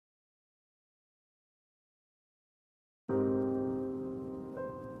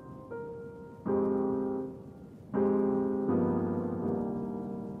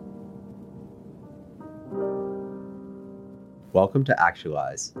Welcome to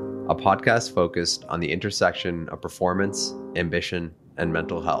Actualize, a podcast focused on the intersection of performance, ambition, and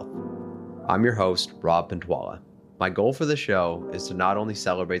mental health. I'm your host, Rob Pintwala. My goal for the show is to not only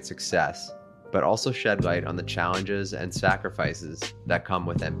celebrate success, but also shed light on the challenges and sacrifices that come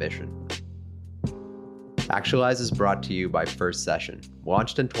with ambition. Actualize is brought to you by First Session.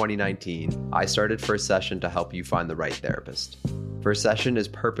 Launched in 2019, I started First Session to help you find the right therapist. First Session is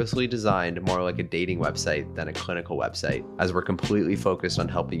purposely designed more like a dating website than a clinical website, as we're completely focused on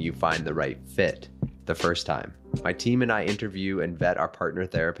helping you find the right fit the first time. My team and I interview and vet our partner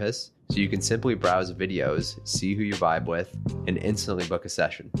therapists, so you can simply browse videos, see who you vibe with, and instantly book a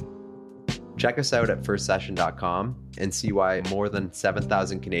session. Check us out at firstsession.com and see why more than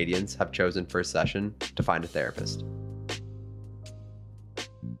 7,000 Canadians have chosen First Session to find a therapist.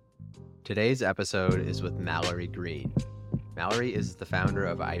 Today's episode is with Mallory Greene. Mallory is the founder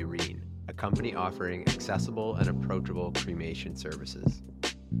of Irene, a company offering accessible and approachable cremation services.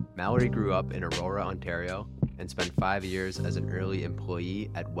 Mallory grew up in Aurora, Ontario, and spent 5 years as an early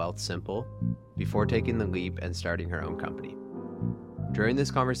employee at Wealthsimple before taking the leap and starting her own company. During this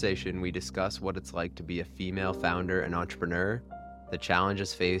conversation, we discuss what it's like to be a female founder and entrepreneur, the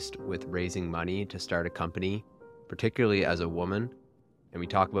challenges faced with raising money to start a company, particularly as a woman, and we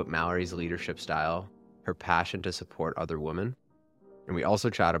talk about Mallory's leadership style, her passion to support other women, and we also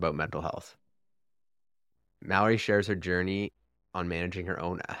chat about mental health. Mallory shares her journey on managing her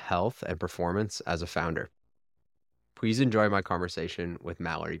own health and performance as a founder. Please enjoy my conversation with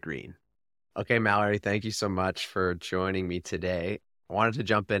Mallory Greene. Okay, Mallory, thank you so much for joining me today. I wanted to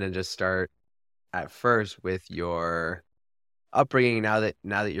jump in and just start at first with your upbringing now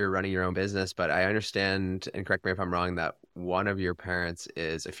that you're running your own business. But I understand, and correct me if I'm wrong, that one of your parents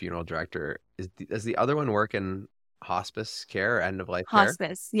is a funeral director. Does the other one work in hospice care or end of life care?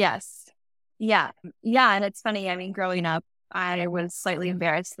 Hospice, yes. Yeah. And it's funny. I mean, growing up, I was slightly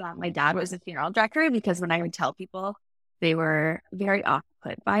embarrassed that my dad was a funeral director because when I would tell people, they were very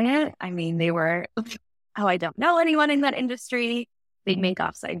off-put by it. I mean, they were, oh, I don't know anyone in that industry. They'd make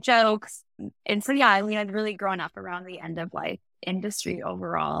offside jokes. And so, yeah, I mean, I'd really grown up around the end of life industry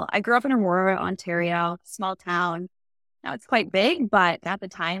overall. I grew up in Aurora, Ontario, small town. Now it's quite big, but at the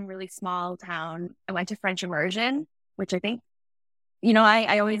time, really small town. I went to French immersion, which I think,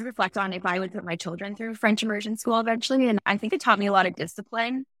 I always reflect on if I would put my children through French immersion school eventually. And I think it taught me a lot of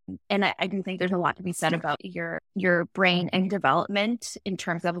discipline. And I do think there's a lot to be said about your brain and development in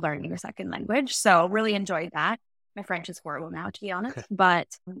terms of learning a second language. So really enjoyed that. My French is horrible now, to be honest. But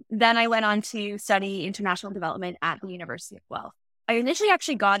then I went on to study international development at the University of Guelph. I initially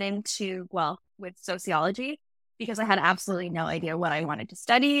actually got into Guelph with sociology because I had absolutely no idea what I wanted to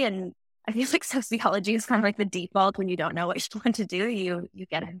study. And I feel like sociology is kind of like the default when you don't know what you want to do, you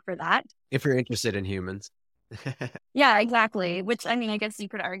get in for that. If you're interested in humans. Yeah, exactly. Which, I mean, I guess you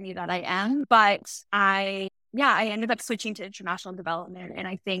could argue that I am. But I ended up switching to international development. And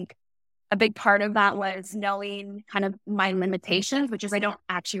I think a big part of that was knowing kind of my limitations, which is I don't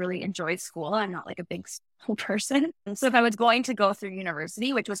actually really enjoy school. I'm not like a big school person. And so if I was going to go through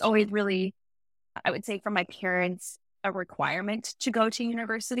university, which was always really, I would say from my parents, a requirement to go to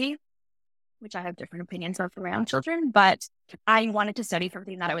university, which I have different opinions of around children, but I wanted to study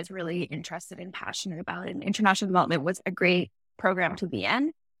something that I was really interested and passionate about. And international development was a great program to be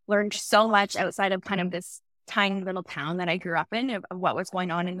in. Learned so much outside of kind of this tiny little town that I grew up in of what was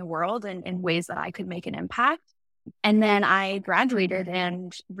going on in the world and ways that I could make an impact. And then I graduated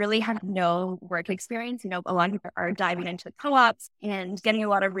and really had no work experience. A lot of people are diving into co-ops and getting a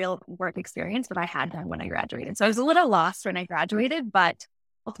lot of real work experience, but I had none when I graduated. So I was a little lost when I graduated, but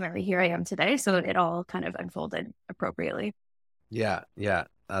ultimately here I am today. So it all kind of unfolded appropriately. Yeah.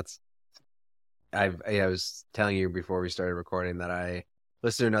 I was telling you before we started recording that I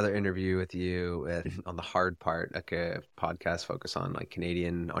listened to another interview with you on the hard part, like a podcast focused on like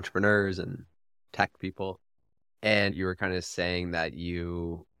Canadian entrepreneurs and tech people. And you were kind of saying that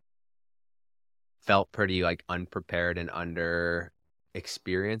you felt pretty like unprepared and under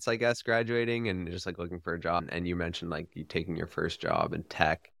experienced, I guess, graduating and just like looking for a job. And you mentioned like you taking your first job in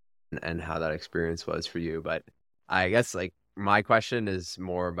tech and how that experience was for you. But I guess like my question is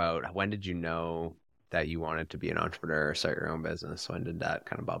more about when did you know that you wanted to be an entrepreneur or start your own business? When did that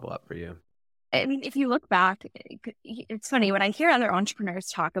kind of bubble up for you? I mean, if you look back, it's funny when I hear other entrepreneurs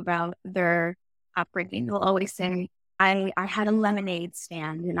talk about their upbringing, they'll always say, I had a lemonade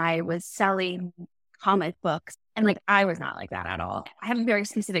stand and I was selling comic books. And like, I was not like that at all. I have a very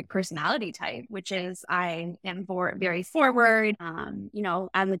specific personality type, which is I am very forward.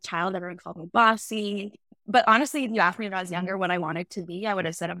 As a child, everyone called me bossy. But honestly, if you asked me when I was younger what I wanted to be, I would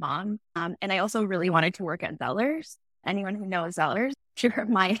have said a mom. And I also really wanted to work at Zellers. Anyone who knows Zellers, if you're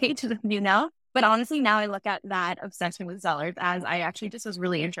my age, you know. But honestly, now I look at that obsession with Zellers as I actually just was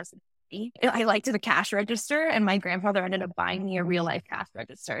really interested. I liked the cash register, and my grandfather ended up buying me a real life cash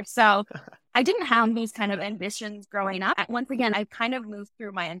register. So I didn't have these kind of ambitions growing up. Once again, I've kind of moved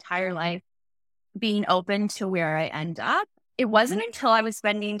through my entire life being open to where I end up. It wasn't until I was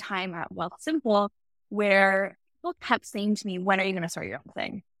spending time at Wealthsimple where people kept saying to me, when are you going to start your own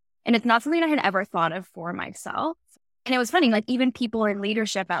thing? And it's not something I had ever thought of for myself. And it was funny, like even people in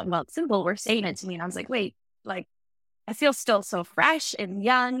leadership at Wealthsimple were saying it to me. And I was like, wait, like I feel still so fresh and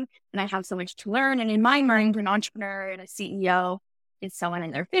young and I have so much to learn. And in my mind, an entrepreneur and a CEO is someone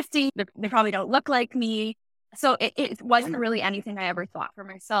in their 50s. They probably don't look like me. So it wasn't really anything I ever thought for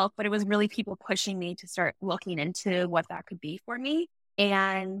myself, but it was really people pushing me to start looking into what that could be for me.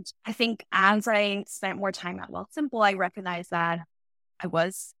 And I think as I spent more time at Wealthsimple, I recognized that I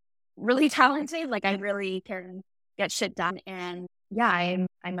was really talented. Like I really can get shit done. And yeah,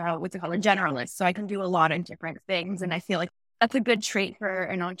 I'm a, what's it called, a generalist. So I can do a lot of different things. And I feel like that's a good trait for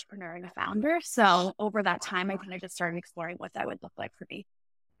an entrepreneur and a founder. So over that time, I kind of just started exploring what that would look like for me.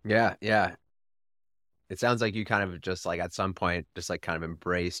 Yeah, yeah. It sounds like you kind of just like at some point just like kind of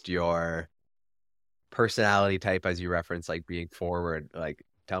embraced your personality type as you referenced, like being forward. Like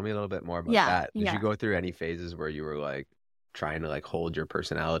tell me a little bit more about Yeah, that. Did you yeah. go through any phases where you were like trying to like hold your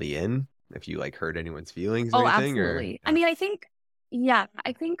personality in if you like hurt anyone's feelings or Oh, anything or absolutely. I mean, I think, yeah.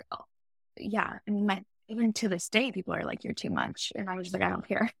 I mean, even to this day, people are like, you're too much. And I was just like, I don't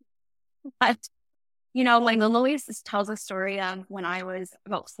care. But, you know, like Louise tells a story of when I was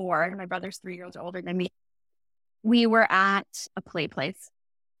about 4, and my brother's 3 years older than me. We were at a play place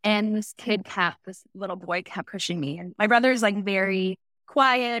and this little boy kept pushing me. And my brother's like very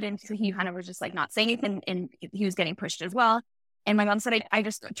quiet. And so he kind of was just like not saying anything and he was getting pushed as well. And my mom said, I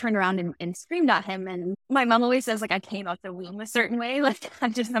just turned around and screamed at him. And my mom always says like, I came out the womb a certain way. Like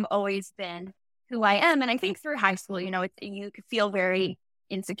I've always been who I am. And I think through high school, you know, you could feel very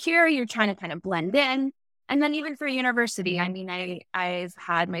insecure. You're trying to kind of blend in. And then even for university, I mean, I've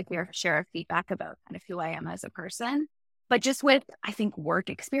had my fair share of feedback about kind of who I am as a person. But just with, I think, work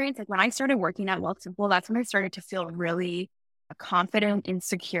experience, like when I started working at Wealthsimple, that's when I started to feel really confident and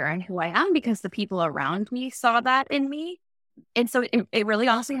secure in who I am because the people around me saw that in me. And so it really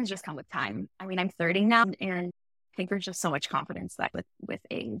honestly has just come with time. I mean, I'm 30 now and I think there's just so much confidence that with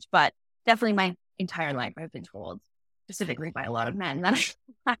age, but definitely my entire life I've been told specifically by a lot of men that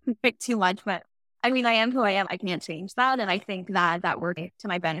I'm a bit too much, but I mean, I am who I am. I can't change that. And I think that worked to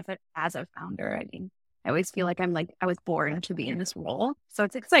my benefit as a founder. I mean, I always feel like I was born to be in this role. So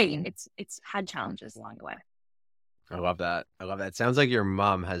it's exciting. It's had challenges along the way. I love that. I love that. It sounds like your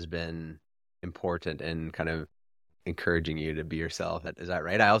mom has been important in kind of encouraging you to be yourself. Is that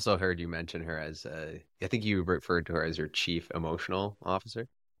right? I also heard you mention her as I think you referred to her as your chief emotional officer.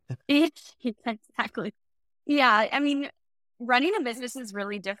 Exactly. Yeah. I mean, running a business is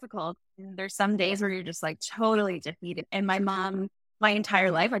really difficult. There's some days where you're just like totally defeated. And my mom, my entire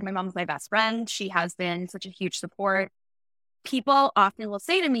life, like my mom's my best friend. She has been such a huge support. People often will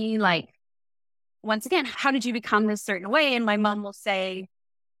say to me, like, once again, how did you become this certain way? And my mom will say,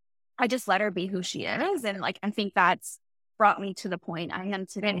 I just let her be who she is. And like, I think that's brought me to the point I am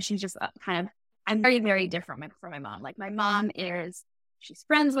today. She's just I'm very, very different from my mom. Like my mom she's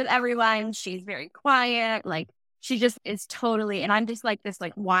friends with everyone. She's very quiet. Like she just is totally, and I'm just like this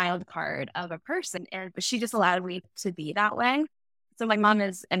like wild card of a person. But she just allowed me to be that way. So my mom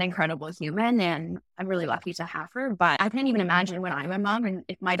is an incredible human and I'm really lucky to have her. But I can't even imagine when I'm a mom and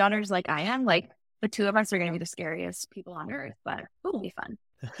if my daughter's like I am, like the two of us are going to be the scariest people on earth, but it'll be fun.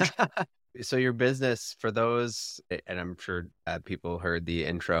 So your business, for those, and I'm sure people heard the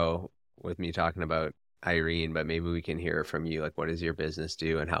intro with me talking about Irene, but maybe we can hear from you. Like, what does your business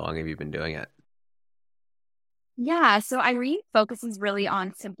do and how long have you been doing it? Yeah, so Irene focuses really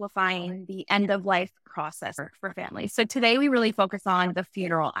on simplifying the end of life process for families. So today we really focus on the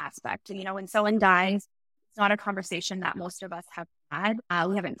funeral aspect. And, you know, when someone dies, it's not a conversation that most of us have had.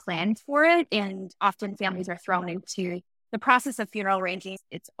 We haven't planned for it. And often families are thrown into the process of funeral arranging.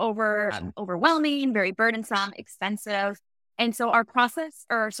 It's overwhelming, very burdensome, expensive. And so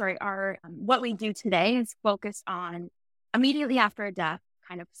what we do today is focused on immediately after a death,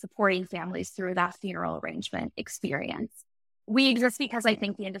 kind of supporting families through that funeral arrangement experience. We exist because I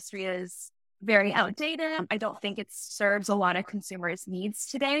think the industry is very outdated. I don't think it serves a lot of consumers' needs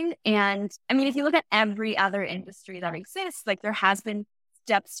today. And I mean, if you look at every other industry that exists, like there has been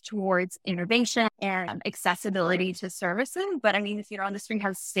steps towards innovation and accessibility to services. But I mean, the funeral industry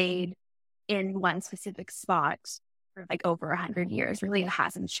has stayed in one specific spot for like over 100 years. Really, it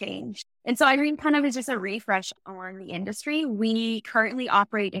hasn't changed. And so Irene kind of is just a refresh on the industry. We currently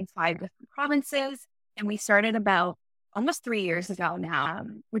operate in 5 different provinces, and we started about almost 3 years ago now,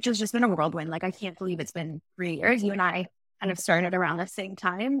 which has just been a whirlwind. Like, I can't believe it's been 3 years. You and I kind of started around the same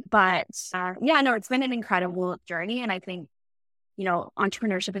time. But yeah, no, it's been an incredible journey. And I think,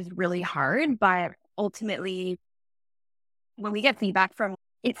 entrepreneurship is really hard, but ultimately, when we get feedback from,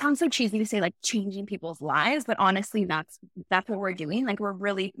 it sounds so cheesy to say like changing people's lives, but honestly, that's what we're doing. Like, we're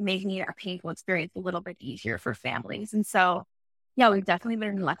really making a painful experience a little bit easier for families. And so, yeah, we've definitely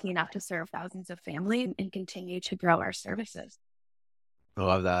been lucky enough to serve thousands of families and continue to grow our services. I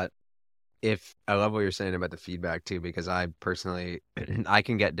love that. I love what you're saying about the feedback too, because I personally, I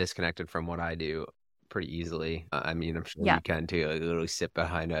can get disconnected from what I do pretty easily. I mean, I'm sure Yeah, you can too. Like, literally sit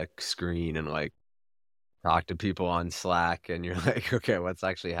behind a screen and like talk to people on Slack, and you're like, okay, what's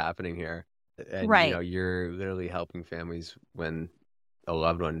actually happening here? And right. you're literally helping families when a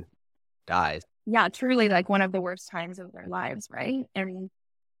loved one dies. Yeah, truly like one of the worst times of their lives, right? And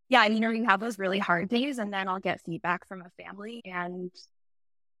yeah, you have those really hard days, and then I'll get feedback from a family, and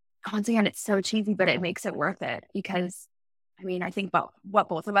once again, it's so cheesy, but it makes it worth it because I think about what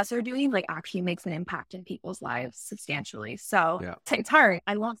both of us are doing, like, actually makes an impact in people's lives substantially. So Yeah. it's hard.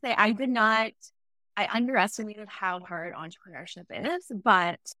 I won't say I underestimated how hard entrepreneurship is,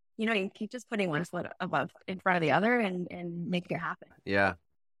 but you keep just putting one foot above in front of the other and making it happen. Yeah.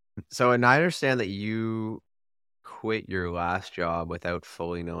 So, and I understand that you quit your last job without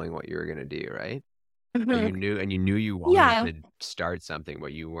fully knowing what you were going to do, right? But Mhm. you knew you wanted Yeah. to start something,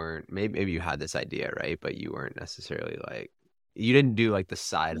 but you weren't, maybe you had this idea, right? But you weren't necessarily like, you didn't do like the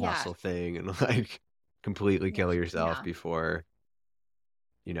side Yeah. hustle thing and like completely No. kill yourself No. before,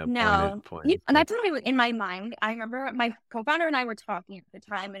 No. pointed. And that's what in my mind. I remember my co-founder and I were talking at the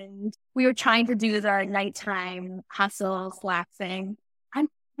time, and we were trying to do the nighttime hustle Slack thing. I'm,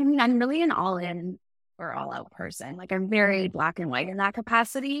 I'm really an all-in or all-out person. Like, I'm very black and white in that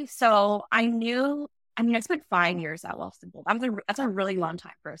capacity. So I knew. I spent 5 years at Wealthsimple. That's a really long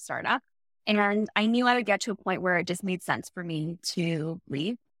time for a startup, and I knew I would get to a point where it just made sense for me to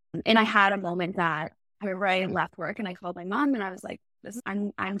leave. And I had a moment that I remember I left work and I called my mom and I was like,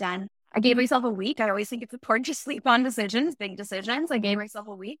 I'm done. I gave myself a week. I always think it's important to sleep on decisions, big decisions. I gave myself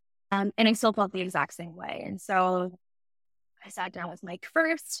a week. And I still felt the exact same way. And so I sat down with Mike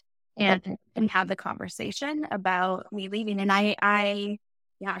first and had the conversation about me leaving. And I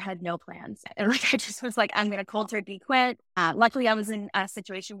had no plans. And like, I just was like, I'm going to cold turkey quit. Luckily, I was in a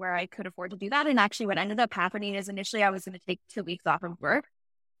situation where I could afford to do that. And actually, what ended up happening is initially I was going to take 2 weeks off of work.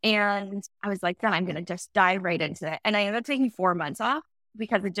 And I was like, then I'm going to just dive right into it. And I ended up taking 4 months off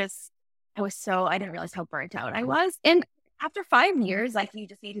because I didn't realize how burnt out I was. And after 5 years, like, you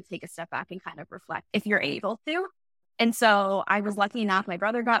just need to take a step back and kind of reflect if you're able to. And so I was lucky enough. My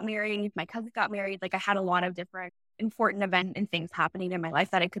brother got married. My cousin got married. Like, I had a lot of different important events and things happening in my life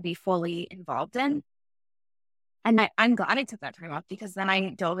that I could be fully involved in. And I'm glad I took that time off because then I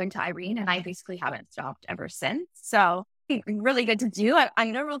dove into Irene and I basically haven't stopped ever since. So really good to do. I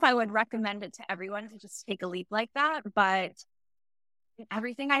don't know if I would recommend it to everyone to just take a leap like that, but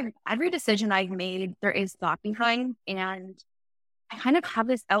every decision I've made, there is thought behind, and I kind of have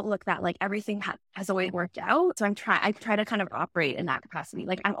this outlook that like everything has always worked out. So I try to kind of operate in that capacity.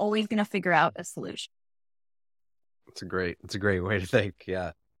 Like, I'm always going to figure out a solution. It's a great way to think.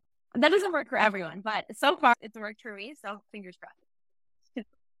 Yeah. And that doesn't work for everyone, but so far it's worked for me. So fingers crossed.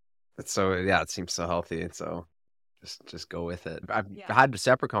 It seems so healthy. And so just go with it. I've Yeah. had a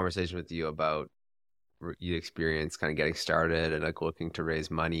separate conversation with you about you experience kind of getting started and like looking to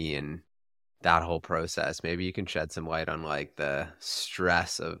raise money and that whole process. Maybe you can shed some light on like the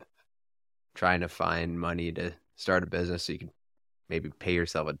stress of trying to find money to start a business so you can maybe pay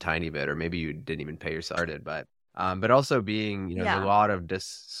yourself a tiny bit, or maybe you didn't even pay yourself started, but also being, there's a Yeah. lot of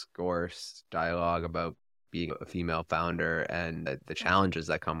discourse dialogue about being a female founder and the challenges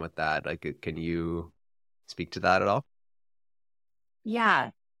that come with that. Like, can you speak to that at all?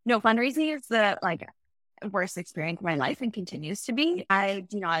 Yeah. No, fundraising is the worst experience of my life and continues to be. I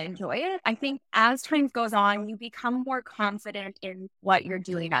do not enjoy it. I think as time goes on, you become more confident in what you're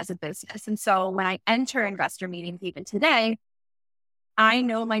doing as a business. And so when I enter investor meetings, even today, I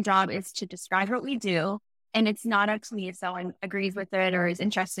know my job is to describe what we do. And it's not up to me if someone agrees with it or is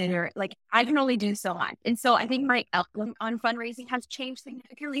interested, or like, I can only do so much. And so I think my outlook on fundraising has changed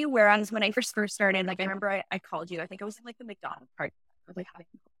significantly. Whereas when I first started, like, I remember I called you, I think it was in like the McDonald's part. I was like,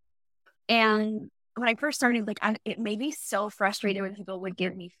 and when I first started, like, it made me so frustrated when people would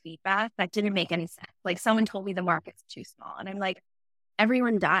give me feedback that didn't make any sense. Like, someone told me the market's too small. And I'm like,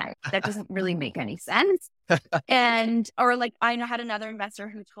 everyone died. That doesn't really make any sense. Or like, I had another investor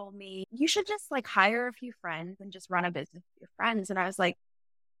who told me, you should just like hire a few friends and just run a business with your friends. And I was like,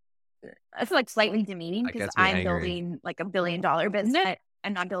 I feel like slightly demeaning That because gets me I'm angry. building like $1 billion business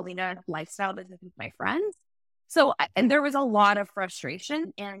and not building a lifestyle business with my friends. So, and there was a lot of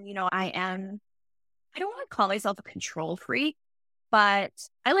frustration. And, I don't want to call myself a control freak, but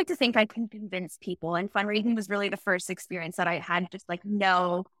I like to think I can convince people. And fundraising was really the first experience that I had just like,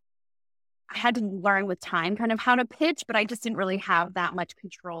 no, I had to learn with time kind of how to pitch, but I just didn't really have that much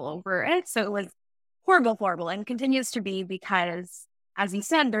control over it. So it was horrible, and continues to be because, as you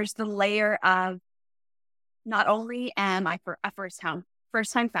said, there's the layer of not only am I a first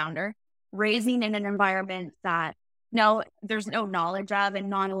time founder, raising in an environment that there's no knowledge of and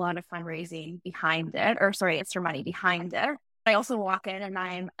not a lot of fundraising behind it, or sorry, extra money behind it. I also walk in and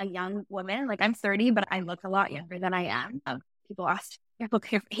I'm a young woman, like I'm 30, but I look a lot younger than I am. People ask, I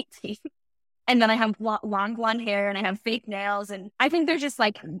look like I'm 18. And then I have long blonde hair and I have fake nails. And I think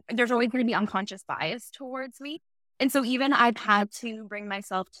there's always going to be unconscious bias towards me. And so even I've had to bring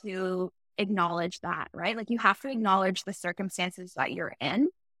myself to acknowledge that, right? Like you have to acknowledge the circumstances that you're in.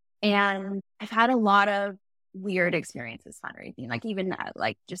 And I've had a lot of weird experiences fundraising, like even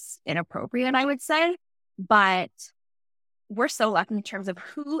like just inappropriate, I would say. But we're so lucky in terms of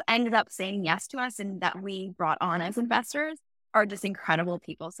who ended up saying yes to us and that we brought on as investors are just incredible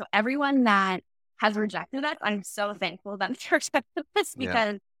people. So everyone that has rejected us, I'm so thankful that they're rejected us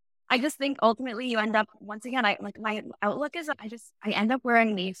because I just think ultimately you end up, once again, my outlook is I end up where I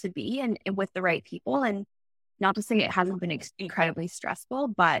need to be and with the right people. And not to say it hasn't been incredibly stressful,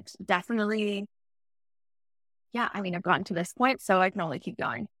 but definitely, I've gotten to this point, so I can only keep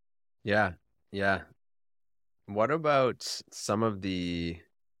going. Yeah. Yeah. What about some of the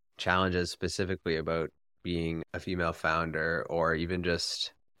challenges specifically about being a female founder, or even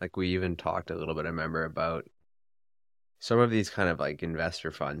just like we even talked a little bit, I remember, about some of these kind of like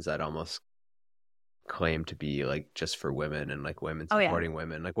investor funds that almost claim to be like just for women and like women supporting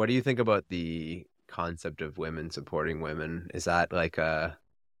women. Like, what do you think about the concept of women supporting women? Is that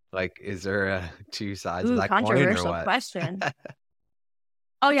is there two sides of that coin or controversial what? question.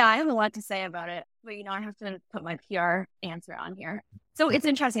 Oh yeah, I have a lot to say about it, but I have to put my PR answer on here. So it's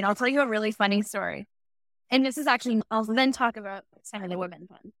interesting. I'll tell you a really funny story. And this is actually, I'll then talk about some of the women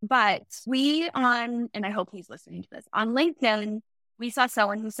fund. But and I hope he's listening to this, on LinkedIn, we saw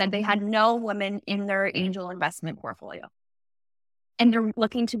someone who said they had no women in their angel investment portfolio. And they're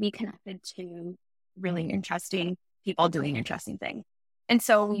looking to be connected to really interesting people doing interesting things. And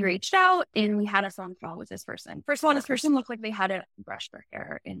so we reached out and we had a phone call with this person. First of all, this person looked like they hadn't brushed their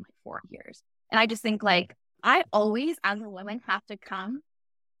hair in like 4 years. And I just think like, I always, as a woman, have to come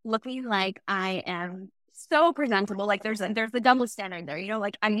looking like I am so presentable. Like there's the double standard there,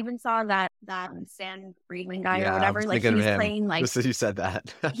 like I even saw that Sam Friedman guy or whatever, like he was playing like, just as you said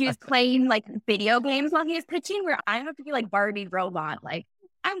that, he was playing like video games while he was pitching, where I have to be like Barbie robot. Like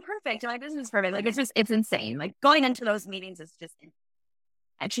I'm perfect. My business is perfect. Like it's insane. Like going into those meetings is just,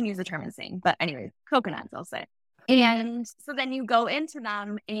 I shouldn't use the term insane, but anyways, coconuts, I'll say. And so then you go into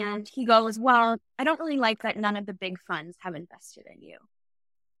them and he goes, well, I don't really like that none of the big funds have invested in you.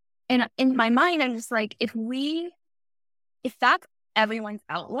 And in my mind, I'm just like, if that's everyone's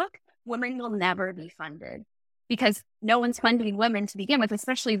outlook, women will never be funded because no one's funding women to begin with,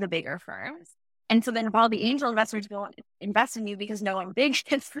 especially the bigger firms. And so then if all the angel investors don't invest in you because no one big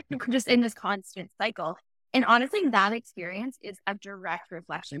is, we're just in this constant cycle. And honestly, that experience is a direct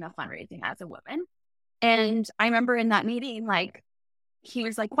reflection of fundraising as a woman. And I remember in that meeting, like, he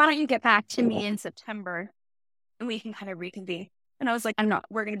was like, why don't you get back to me in September and we can kind of reconvene. And I was like,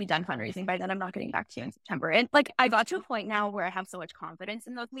 we're going to be done fundraising by then. I'm not getting back to you in September. And like, I got to a point now where I have so much confidence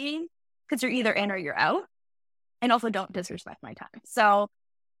in those meetings because you're either in or you're out, and also don't disrespect my time. So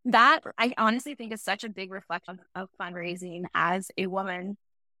that I honestly think is such a big reflection of fundraising as a woman.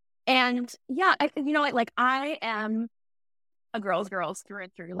 And yeah, I am a girl's through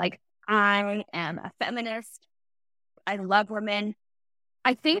and through. Like I am a feminist. I love women.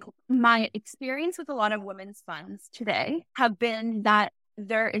 I think my experience with a lot of women's funds today have been that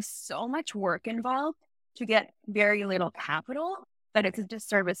there is so much work involved to get very little capital that it's a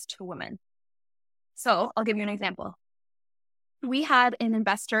disservice to women. So I'll give you an example. We had an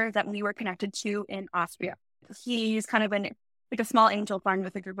investor that we were connected to in Austria. He's kind of like a small angel fund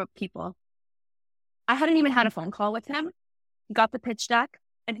with a group of people. I hadn't even had a phone call with him. He got the pitch deck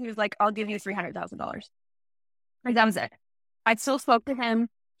and he was like, I'll give you $300,000. Like that was it. I still spoke to him.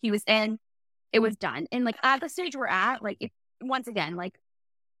 He was in. It was done. And like at the stage we're at, like once again, like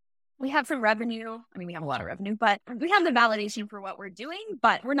we have some revenue. I mean, we have a lot of revenue, but we have the validation for what we're doing,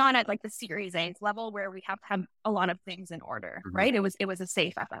 but we're not at like the Series A level where we have to have a lot of things in order, right? It was a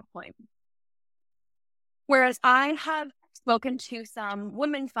safe at that point. Whereas I have spoken to some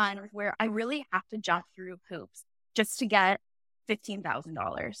women funds where I really have to jump through hoops just to get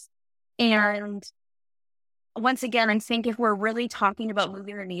 $15,000. And once again, I think if we're really talking about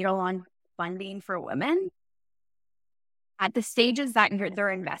moving the needle on funding for women, at the stages that they're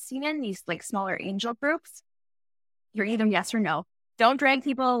investing in, these like smaller angel groups, you're either yes or no. Don't drag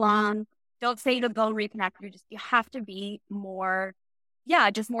people along. Don't say to go reconnect. You have to be more,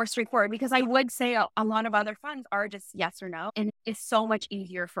 just more straightforward, because I would say a lot of other funds are just yes or no. And it's so much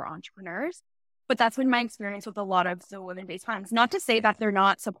easier for entrepreneurs. But that's been my experience with a lot of the women-based funds. Not to say that they're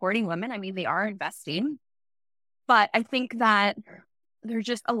not supporting women. I mean, they are investing. But I think that there's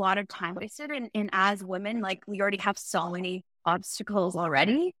just a lot of time wasted. And as women, like, we already have so many obstacles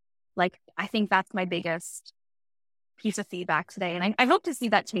already. Like, I think that's my biggest piece of feedback today. And I hope to see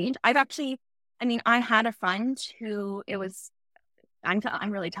that change. I had a fund who I'm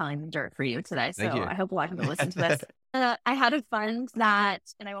really telling the dirt for you today. So I hope a lot of people listen to this. I had a fund that,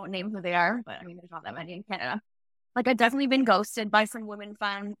 and I won't name who they are, but I mean, there's not that many in Canada. Like, I've definitely been ghosted by some women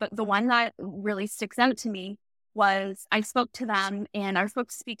funds, but the one that really sticks out to me was I spoke to them and I was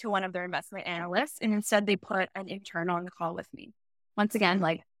supposed to speak to one of their investment analysts, and instead they put an intern on the call with me. Once again,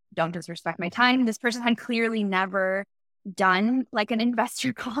 like, don't disrespect my time. This person had clearly never done like an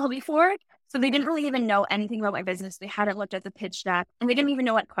investor call before. So they didn't really even know anything about my business. They hadn't looked at the pitch deck and they didn't even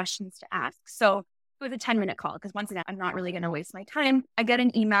know what questions to ask. So it was a 10-minute call because, once again, I'm not really going to waste my time. I get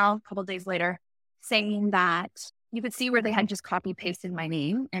an email a couple of days later saying that you could see where they had just copy pasted my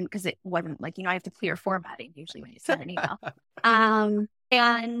name, and because it wasn't like, I have to clear formatting usually when you send an email.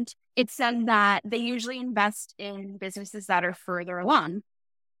 And it said that they usually invest in businesses that are further along.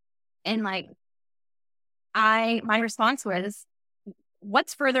 And like, my response was,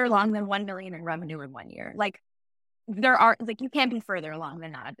 what's further along than 1 million in revenue in 1 year? Like, there are, like, you can't be further along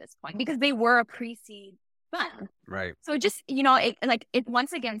than that at this point, because they were a pre-seed fund. Right. So just,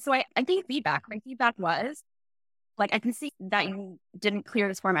 once again, so I gave feedback. My feedback was, like, I can see that you didn't clear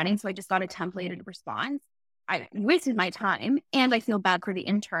this formatting, so I just got a templated response. I wasted my time, and I feel bad for the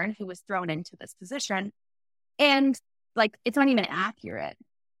intern who was thrown into this position. And like, it's not even accurate.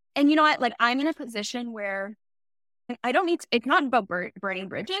 And you know what? Like, I'm in a position where I don't need to, it's not about burning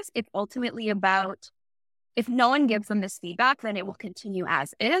bridges. It's ultimately about, if no one gives them this feedback, then it will continue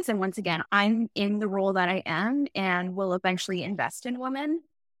as is. And once again, I'm in the role that I am and will eventually invest in women.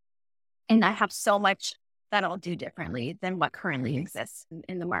 And I have so much that I'll do differently than what currently exists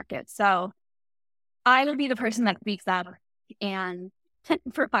in the market. So I will be the person that speaks up and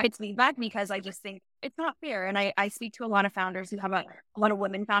provides feedback, because I just think it's not fair. And I speak to a lot of founders who have a lot of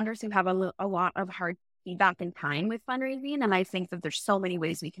women founders who have a lot of hard feedback and time with fundraising. And I think that there's so many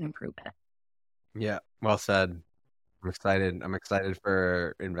ways we can improve it. Yeah, well said. I'm excited. I'm excited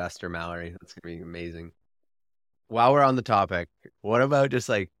for Investor Mallory. That's going to be amazing. While we're on the topic, what about just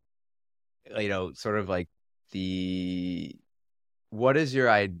like, sort of like what is your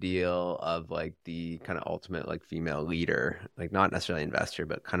ideal of like the kind of ultimate like female leader, like not necessarily investor,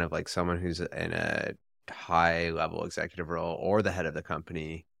 but kind of like someone who's in a high level executive role or the head of the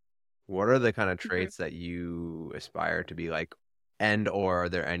company? What are the kind of traits that you aspire to be like, and or are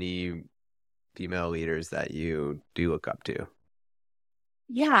there any female leaders that you do look up to?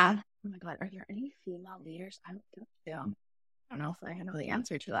 Yeah. Oh my God. Are there any female leaders I look up to? I don't know if I know the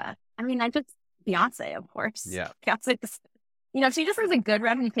answer to that. I mean, Beyonce, of course. Yeah. Beyonce, she just has a good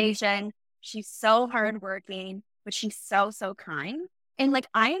reputation. She's so hardworking, but she's so, so kind. And like,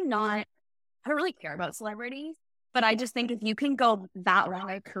 I don't really care about celebrities, but I just think if you can go that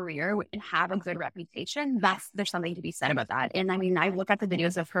long a career and have a good reputation, there's something to be said about that. And I mean, I look at the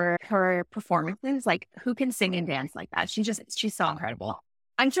videos of her performances, like, who can sing and dance like that? She's so incredible.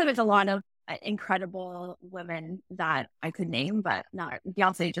 I'm sure there's a lot of incredible women that I could name, but not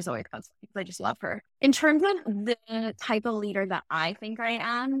Beyonce. Just always comes because I just love her. In terms of the type of leader that I think I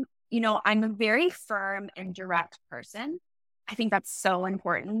am, I'm a very firm and direct person. I think that's so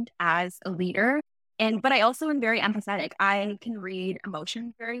important as a leader. But I also am very empathetic. I can read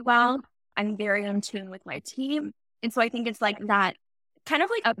emotions very well. I'm very in tune with my team. And so I think it's like that, kind of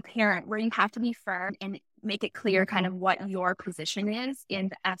like a parent, where you have to be firm and make it clear kind of what your position is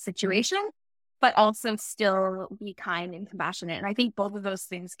in a situation, but also still be kind and compassionate. And I think both of those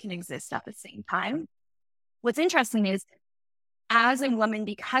things can exist at the same time. What's interesting is, as a woman,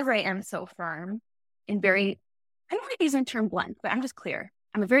 because I am so firm and very, I don't want to use the term blunt, but I'm just clear.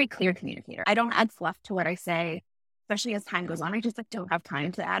 I'm a very clear communicator. I don't add fluff to what I say. especially as time goes on, I just like don't have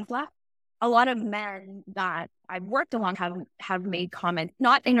time to add fluff. A lot of men that I've worked along have made comments,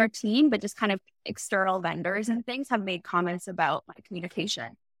 not in our team, but just kind of external vendors and things have made comments about my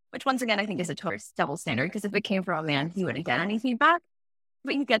communication, which once again, I think is a total double standard, because if it came from a man, he wouldn't get any feedback.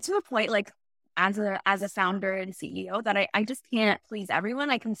 But you get to a point like as a founder and CEO that I just can't please everyone.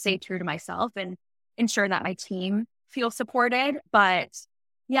 I can stay true to myself and ensure that my team feels supported. But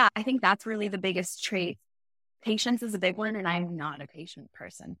yeah, I think that's really the biggest trait. Patience is a big one, and I'm not a patient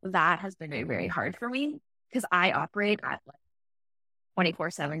person. That has been very, very hard for me because I operate at like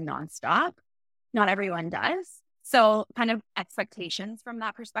 24/7 nonstop. Not everyone does. So kind of expectations from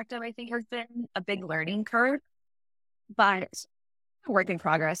that perspective, I think, has been a big learning curve, but work in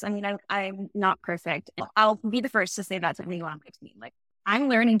progress. I mean, I'm not perfect. I'll be the first to say that to anyone on my team. Like, I'm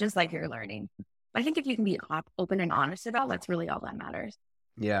learning just like you're learning. But I think if you can be open and honest about, that's really all that matters.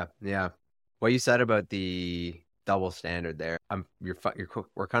 Yeah, yeah. What you said about the double standard there,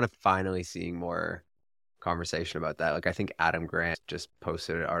 we're kind of finally seeing more conversation about that. Like, I think Adam Grant just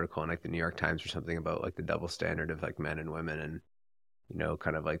posted an article in like the New York Times or something about like the double standard of like men and women, and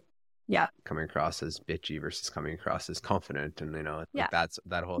kind of like coming across as bitchy versus coming across as confident, and like that's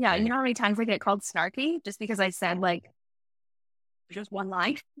that whole thing. You know how many times I get called snarky just because I said like just one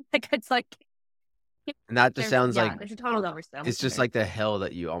line? Like, it's like. And that just sounds like there's a total oversell. It's just like the hill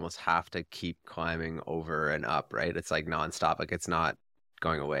that you almost have to keep climbing over and up, right? It's like nonstop. Like, it's not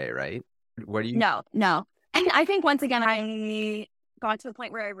going away, right? What do you? No. And I think once again, I got to the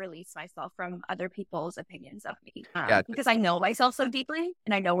point where I released myself from other people's opinions of me, because I know myself so deeply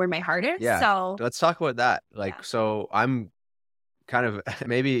and I know where my heart is. Yeah. So let's talk about that. Like, so I'm kind of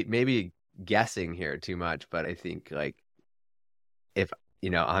maybe guessing here too much, but I think like if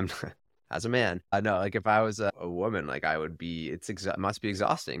I'm as a man, no, like if I was a woman, like I would be, it must be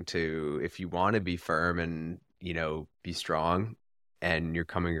exhausting if you want to be firm and, be strong, and you're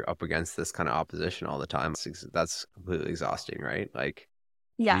coming up against this kind of opposition all the time. That's completely exhausting, right? Like,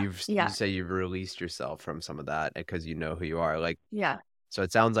 you say you've released yourself from some of that because you know who you are. Like, so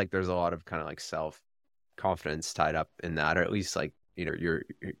it sounds like there's a lot of kind of like self-confidence tied up in that, or at least like, your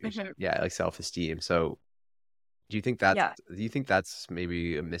like self-esteem. So, do you think that's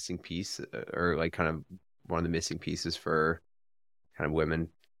maybe a missing piece, or like kind of one of the missing pieces for kind of women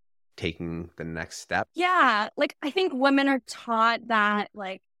taking the next step? Yeah. Like, I think women are taught that,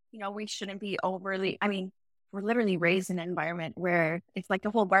 like, we shouldn't be overly, I mean, we're literally raised in an environment where it's like the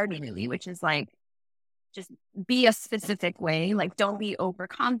whole Barbie movie, which is like, just be a specific way. Like, don't be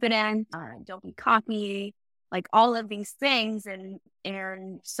overconfident, don't be cocky, like all of these things.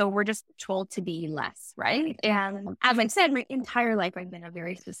 And so we're just told to be less, right? And as I said, my entire life, I've been a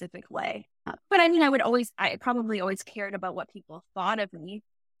very specific way. But I mean, I probably always cared about what people thought of me,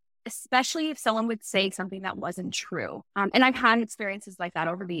 especially if someone would say something that wasn't true. And I've had experiences like that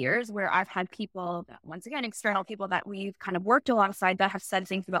over the years where I've had people, once again, external people that we've kind of worked alongside that have said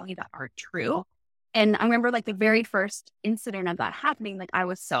things about me that aren't true. And I remember like the very first incident of that happening, like I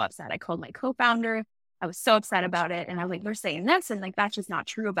was so upset. I called my co-founder. I was so upset about it. And I was like, they're saying this, and like, that's just not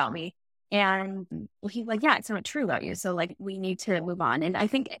true about me. And he's like, yeah, it's not true about you. So like, we need to move on. And I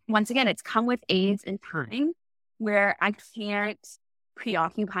think once again, it's come with age and time where I can't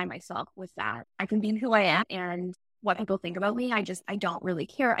preoccupy myself with that. I can be who I am, and what people think about me, I don't really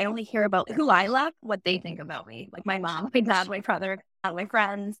care. I only care about who I love, what they think about me, like my mom, my dad, my brother, my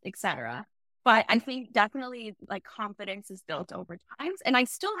friends, etc. But I think definitely like confidence is built over time. And I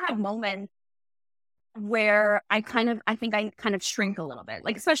still have moments where I kind of shrink a little bit,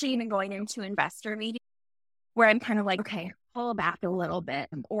 like especially even going into investor meetings where I'm kind of like, okay, pull back a little bit,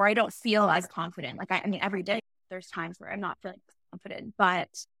 or I don't feel as confident. Like, I mean, every day there's times where I'm not feeling confident, but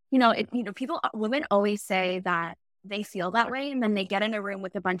women always say that they feel that way. And then they get in a room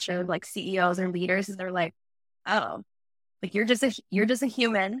with a bunch of like CEOs or leaders, and they're like, oh, like you're just a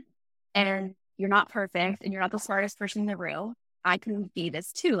human, and you're not perfect, and you're not the smartest person in the room. I can be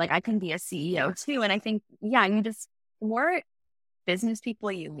this too. Like, I can be a CEO too. And I think, the more business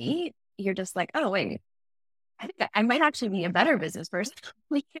people you meet, you're just like, oh, wait, I think I might actually be a better business person.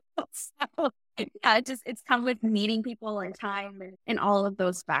 So it's come with meeting people and time and all of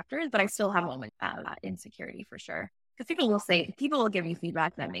those factors, but I still have moments of insecurity for sure. Because people will give you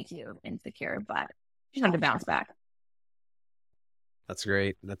feedback that makes you insecure, but you just have to bounce back. That's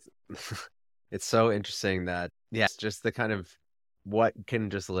great. It's so interesting that, it's just the kind of what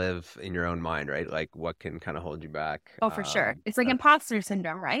can just live in your own mind, right? Like, what can kind of hold you back? Oh, for sure. It's like imposter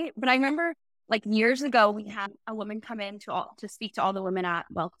syndrome, right? But I remember like years ago, we had a woman come in to speak to all the women at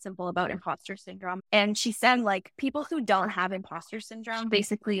Wealth Simple about imposter syndrome. And she said, like, people who don't have imposter syndrome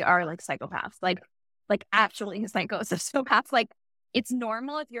basically are like psychopaths. Like like actually psycho sociopaths. Like it's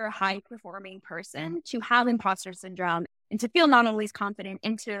normal if you're a high performing person to have imposter syndrome and to feel not always confident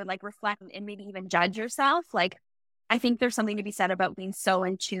and to like reflect and maybe even judge yourself. Like I think there's something to be said about being so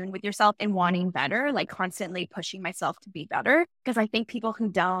in tune with yourself and wanting better, like constantly pushing myself to be better. Because I think people who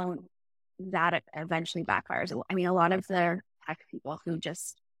don't, that eventually backfires. I mean, a lot of the tech people who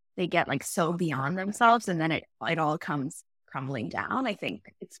just, they get like so beyond themselves and then it all comes crumbling down. I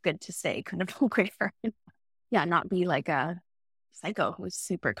think it's good to stay kind of aware. Yeah, not be like a psycho who's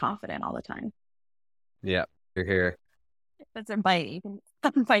super confident all the time. Yeah, you're here. That's a bite. You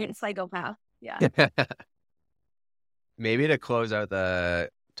can fight a psychopath. Yeah. Maybe to close out the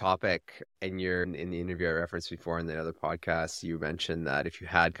topic, in the interview I referenced before in the other podcast, you mentioned that if you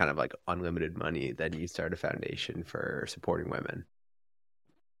had kind of like unlimited money, then you start a foundation for supporting women.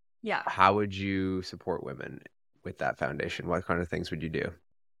 Yeah. How would you support women with that foundation? What kind of things would you do?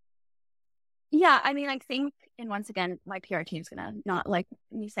 Yeah, I mean, I think, and once again, my PR team's gonna not like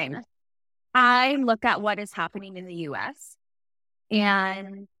me saying this. I look at what is happening in the US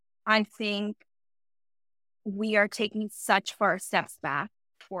and I think we are taking such far steps back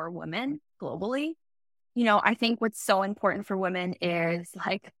for women globally. You know, I think what's so important for women is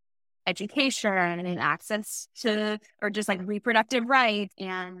like education and access to, or just like reproductive rights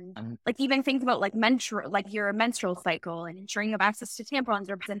and like even think about like your menstrual cycle and ensuring you have access to tampons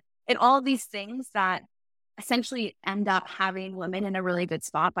and all of these things that essentially end up having women in a really good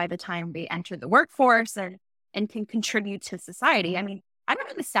spot by the time they enter the workforce and can contribute to society. I mean, I don't know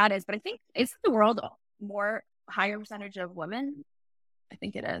what the stat is, but I think is the world more higher percentage of women? I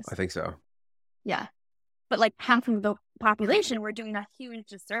think it is. I think so. Yeah. But like half of the population, we're doing a huge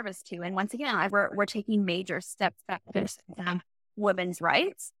disservice to. And once again, we're taking major steps back to women's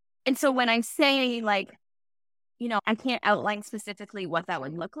rights. And so when I say like, you know, I can't outline specifically what that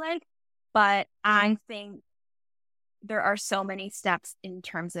would look like, but I think there are so many steps in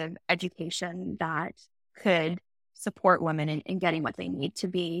terms of education that could support women in getting what they need to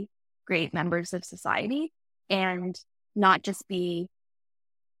be great members of society and not just be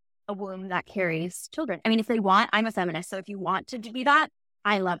a womb that carries children. I mean, if they want, I'm a feminist. So if you want to be that,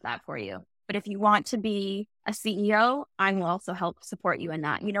 I love that for you. But if you want to be a CEO, I will also help support you in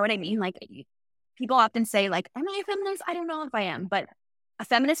that. You know what I mean? Like people often say like, am I a feminist? I don't know if I am, but a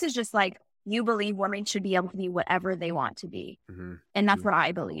feminist is just like, you believe women should be able to be whatever they want to be. Mm-hmm. And that's what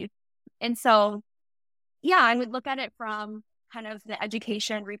I believe. And so, yeah, I would look at it from kind of the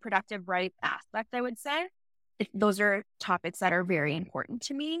education, reproductive rights aspect, I would say. Those are topics that are very important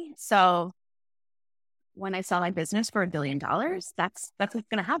to me. So when I sell my business for $1 billion, that's what's going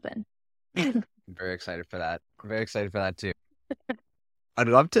to happen. I'm very excited for that. I'm very excited for that too. I'd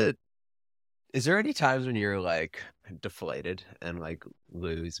love to. Is there any times when you're like deflated and like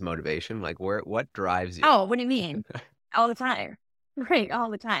lose motivation? Like what drives you? Oh, what do you mean? All the time. Right.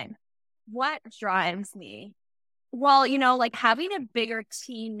 All the time. What drives me? Well, you know, like having a bigger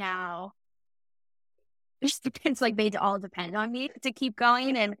team now, it's like they all depend on me to keep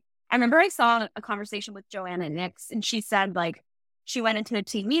going. And I remember I saw a conversation with Joanna Nix and she said like she went into a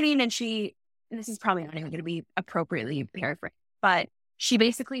team meeting and this is probably not even going to be appropriately paraphrased, but she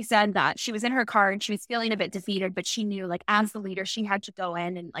basically said that she was in her car and she was feeling a bit defeated, but she knew like as the leader, she had to go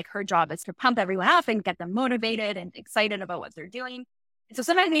in and like her job is to pump everyone up and get them motivated and excited about what they're doing. And so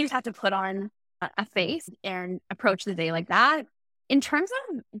sometimes you just have to put on a face and approach the day like that. In terms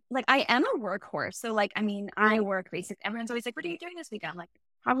of like, I am a workhorse. So like, I mean, I work basically, everyone's always like, what are you doing this weekend? Like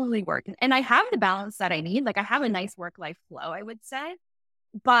probably work. And I have the balance that I need. Like I have a nice work-life flow, I would say.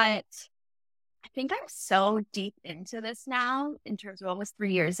 But I think I'm so deep into this now in terms of almost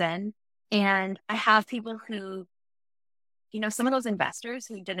 3 years in. And I have people who, you know, some of those investors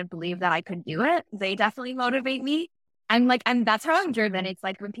who didn't believe that I could do it, they definitely motivate me. That's how I'm driven. It's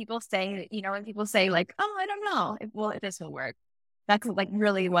like when people say, you know, when people say like, oh, I don't know if this will work. That's like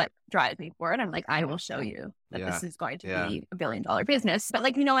really what drives me forward. I'm like, I will show you that this is going to be $1 billion business. But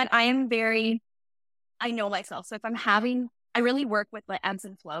like, you know what? I know myself. So if I really work with the ebbs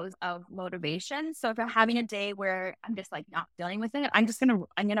and flows of motivation. So if I'm having a day where I'm just like not dealing with it, I'm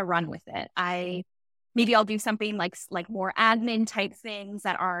going to run with it. Maybe I'll do something like more admin type things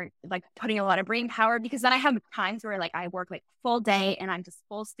that are like putting a lot of brain power, because then I have times where like I work like full day and I'm just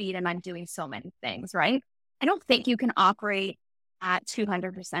full speed and I'm doing so many things, right? I don't think you can operate at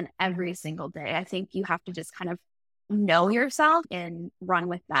 200% every single day. I think you have to just kind of know yourself and run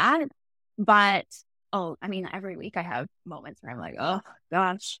with that. But, every week I have moments where I'm like, oh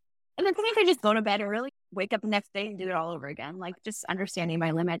gosh. And then sometimes I just go to bed early, wake up the next day and do it all over again. Like just understanding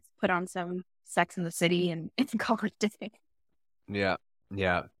my limits, put on some Sex in the City and call it a day. Yeah.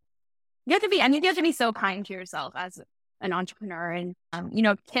 Yeah. you have to be so kind to yourself as an entrepreneur. And,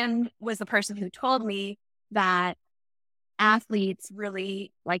 Kim was the person who told me that athletes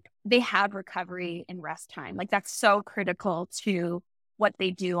really like they have recovery and rest time. Like that's so critical to what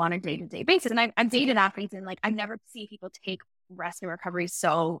they do on a day-to-day basis. And I've dated athletes and like I've never seen people take rest and recovery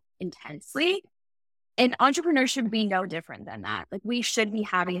so intensely. And entrepreneurship should be no different than that. Like we should be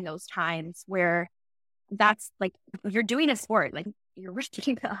having those times where that's like you're doing a sport, like you're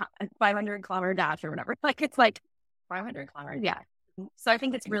risking a 500-kilometer dash or whatever. Like it's like 500 kilometers. Yeah. So I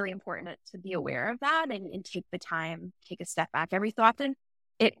think it's really important to be aware of that and take the time, take a step back every so often.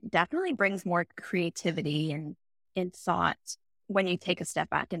 It definitely brings more creativity and thought when you take a step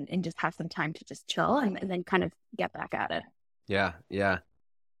back and just have some time to just chill and then kind of get back at it. Yeah. Yeah.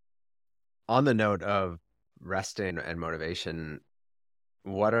 On the note of resting and motivation,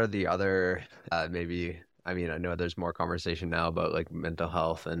 what are the other, maybe, I mean, I know there's more conversation now about like mental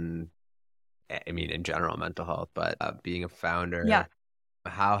health and I mean, in general, mental health, but being a founder, Yeah.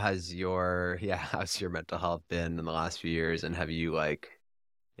 how's your mental health been in the last few years? And have you like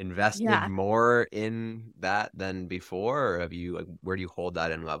invested Yeah. more in that than before? Or have you, like, where do you hold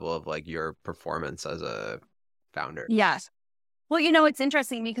that in level of like your performance as a founder? Yes. Well, it's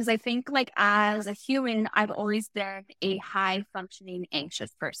interesting because I think like as a human, I've always been a high functioning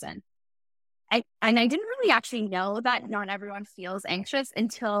anxious person. And I didn't really actually know that not everyone feels anxious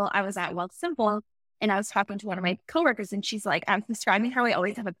until I was at Wealth Simple and I was talking to one of my coworkers and she's like, I'm describing how I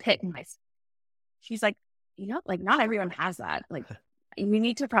always have a pit in my stomach. She's like, like not everyone has that. Like you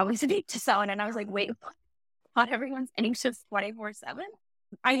need to probably speak to someone. And I was like, wait, not everyone's anxious 24/7.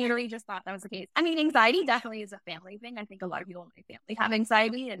 I literally just thought that was the case. I mean, anxiety definitely is a family thing. I think a lot of people in my family have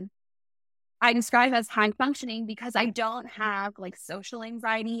anxiety and I describe as high functioning because I don't have like social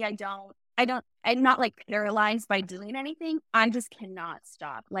anxiety. I'm not like paralyzed by doing anything. I just cannot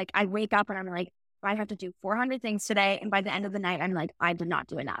stop. Like I wake up and I'm like, I have to do 400 things today. And by the end of the night, I'm like, I did not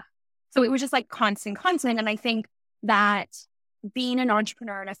do enough. So it was just like constant. And I think that being an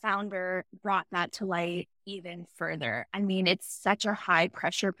entrepreneur and a founder brought that to light even further. I mean, it's such a high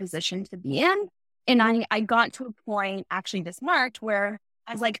pressure position to be in. And I got to a point actually this March where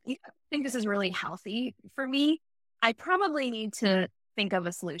I was like, I think this is really healthy for me. I probably need to think of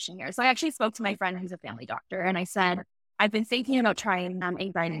a solution here. So I actually spoke to my friend who's a family doctor and I said, I've been thinking about trying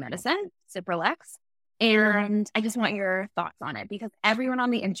anxiety medicine, Cipralex, and I just want your thoughts on it because everyone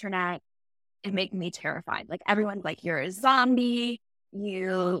on the internet is making me terrified. Like everyone's like, you're a zombie,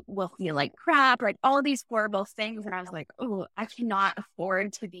 you will feel like crap, like all of these horrible things. And I was like, oh, I cannot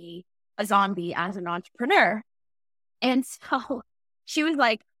afford to be a zombie as an entrepreneur. And so she was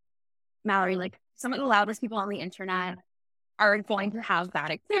like, Mallory, like some of the loudest people on the internet are going to have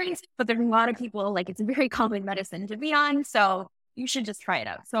that experience, but there's a lot of people, like it's a very common medicine to be on. So you should just try it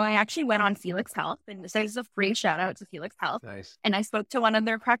out. So I actually went on Felix Health and this is a free shout out to Felix Health. Nice. And I spoke to one of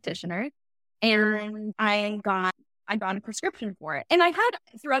their practitioners and I got a prescription for it. And I've had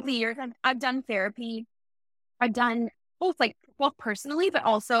throughout the years, I've done therapy. I've done both like, well, personally, but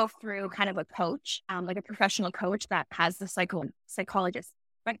also through kind of a coach, like a professional coach that has the psychologist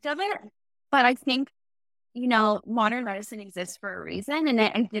aspect of it. But I think, modern medicine exists for a reason. And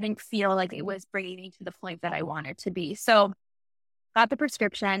I didn't feel like it was bringing me to the point that I wanted to be. So got the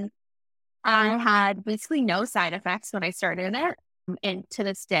prescription. I had basically no side effects when I started it. And to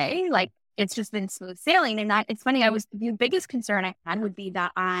this day, like it's just been smooth sailing. And that it's funny, the biggest concern I had would be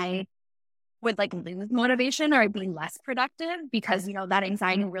that I would like lose motivation or I'd be less productive because, that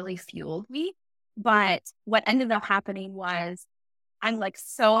anxiety really fueled me. But what ended up happening was I'm like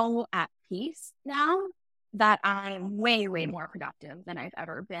so at peace now that I'm way, way more productive than I've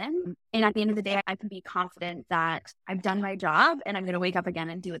ever been. And at the end of the day, I can be confident that I've done my job and I'm going to wake up again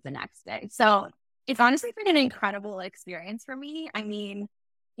and do it the next day. So it's honestly been an incredible experience for me. I mean,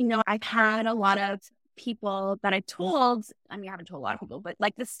 I've had a lot of people that I haven't told a lot of people, but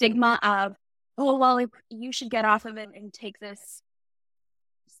like the stigma of, oh, well, you should get off of it and take this,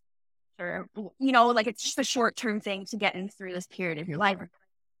 or, like it's just a short-term thing to get in through this period of your life.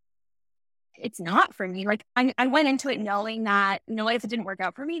 It's not for me. Like I went into it knowing that, if it didn't work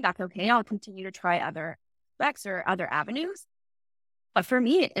out for me, that's okay. I'll continue to try other aspects or other avenues. But for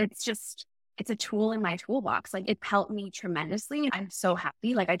me, it's a tool in my toolbox. Like it helped me tremendously. I'm so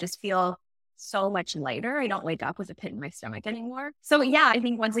happy. Like I just feel so much lighter. I don't wake up with a pit in my stomach anymore. So yeah, I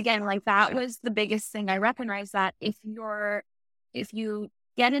think once again, like that was the biggest thing I recognized that if you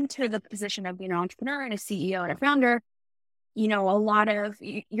get into the position of being an entrepreneur and a CEO and a founder, a lot of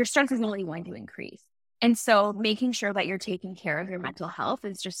your stress is only going to increase. And so making sure that you're taking care of your mental health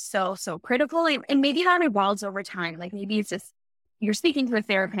is just so, so critical. And maybe that evolves over time. Like maybe it's just, you're speaking to a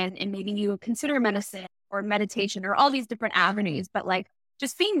therapist and maybe you consider medicine or meditation or all these different avenues, but like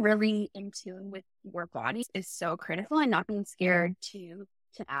just being really in tune with your body is so critical, and not being scared to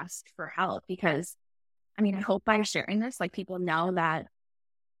ask for help. Because I mean, I hope by sharing this, like people know that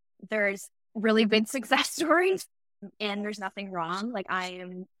there's really been success stories and there's nothing wrong. Like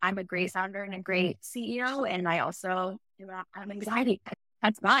I'm a great founder and a great CEO, and I also have anxiety.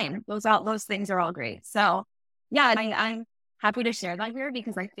 That's fine. Those things are all great. So yeah, I'm happy to share that here,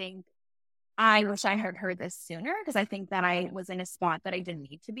 because I think I wish I had heard this sooner, because I think that I was in a spot that I didn't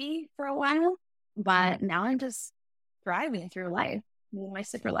need to be for a while. But now I'm just thriving through life, me and my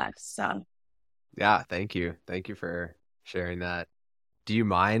super lives. So Yeah, thank you. Thank you for sharing that. Do you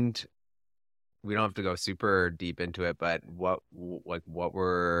mind? We don't have to go super deep into it, but what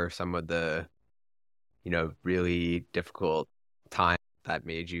were some of the, really difficult times that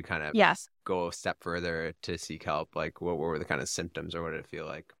made you kind of yes, go a step further to seek help? Like what were the kind of symptoms, or what did it feel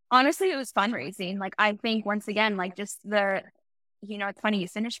like? honestly, it was fundraising. Like I think once again, like just it's funny, you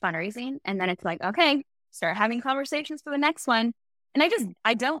finish fundraising and then it's like, okay, start having conversations for the next one. And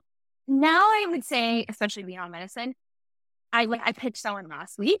I don't, now I would say, especially beyond medicine, I pitched someone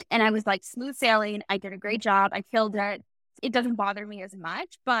last week and I was like smooth sailing. I did a great job. I killed it. It doesn't bother me as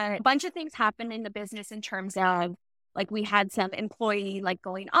much, but a bunch of things happened in the business in terms of like we had some employee like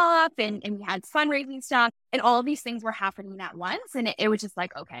going off, and we had fundraising stuff, and all of these things were happening at once. And it was just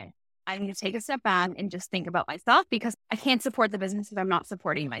like, okay, I need to take a step back and just think about myself, because I can't support the business if I'm not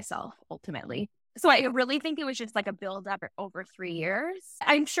supporting myself ultimately. So I really think it was just like a build up over 3 years.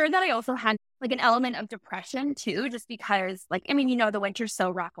 I'm sure that I also had like an element of depression too, just because like, I mean, the winter's so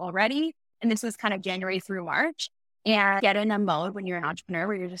rough already. And this was kind of January through March, and get in a mode when you're an entrepreneur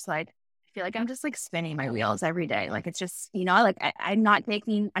where you're just like, I feel like I'm just like spinning my wheels every day. Like it's just, like I'm not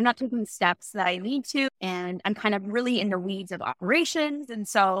taking steps that I need to. And I'm kind of really in the weeds of operations. And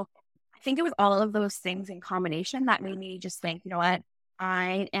so I think it was all of those things in combination that made me just think, you know what?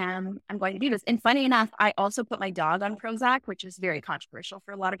 I'm going to do this. And funny enough, I also put my dog on Prozac, which is very controversial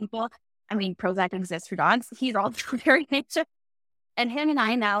for a lot of people. I mean, Prozac exists for dogs. He's all very nature. And him and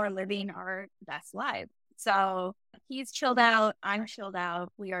I now are living our best life. So he's chilled out. I'm chilled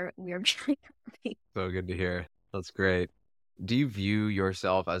out. We are very happy. So good to hear. That's great. Do you view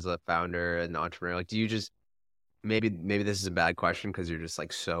yourself as a founder and entrepreneur? Like, do you just maybe this is a bad question because you're just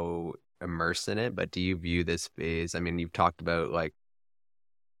like so immersed in it, but do you view this phase? I mean, you've talked about like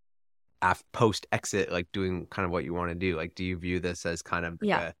post exit, like doing kind of what you want to do. Like, do you view this as kind of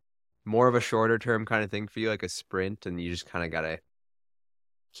like a more of a shorter term kind of thing for you, like a sprint, and you just kind of gotta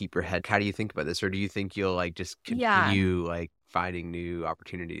keep your head? How do you think about this, or do you think you'll like just continue like finding new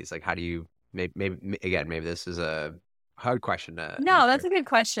opportunities? Like, how do you maybe again, maybe this is a hard question to No, answer. that's a good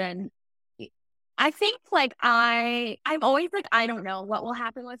question. I think like I'm always like, I don't know what will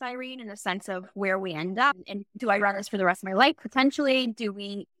happen with Irene in the sense of where we end up. And do I run this for the rest of my life? Potentially. Do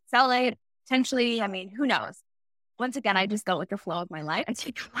we sell it? Potentially. I mean, who knows? Once again, I just go with the flow of my life. I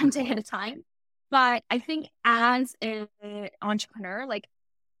take it one day at a time. But I think as an entrepreneur, like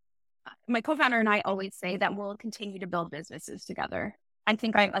my co-founder and I always say that we'll continue to build businesses together. I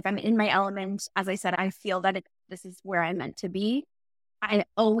think I'm in my element. As I said, I feel that this is where I'm meant to be. I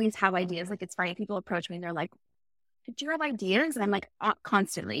always have ideas. Like it's funny, people approach me and they're like, do you have ideas? And I'm like,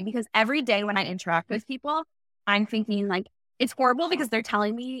 constantly, because every day when I interact with people, I'm thinking like, it's horrible because they're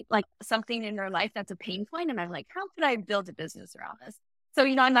telling me like something in their life that's a pain point. And I'm like, how could I build a business around this? So,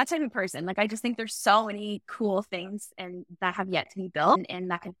 I'm that type of person. Like, I just think there's so many cool things and that have yet to be built,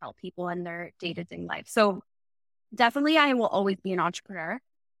 and that can help people in their day-to-day life. So definitely I will always be an entrepreneur.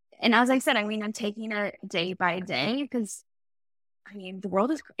 And as I said, I mean, I'm taking it day by day because I mean, the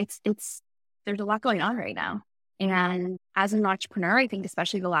world is, there's a lot going on right now. And as an entrepreneur, I think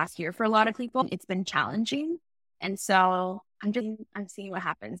especially the last year for a lot of people, it's been challenging. And so I'm seeing what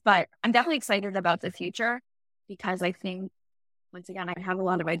happens, but I'm definitely excited about the future because I think, once again, I have a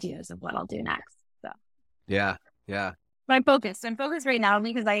lot of ideas of what I'll do next. So Yeah. Yeah. but I'm focused. I'm focused right now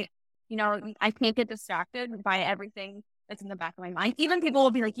because I can't get distracted by everything that's in the back of my mind. Even people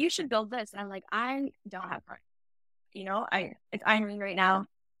will be like, you should build this. And I'm like, I don't have time. It's Irene right now,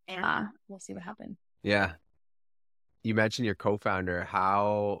 and we'll see what happens. Yeah. You mentioned your co-founder.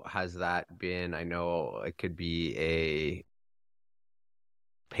 How has that been? I know it could be a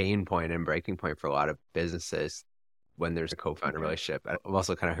pain point and breaking point for a lot of businesses when there's a co-founder relationship. I've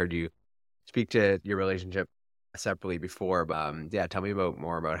also kind of heard you speak to your relationship separately before, but yeah, tell me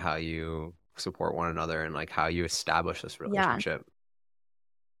more about how you support one another and like how you establish this relationship.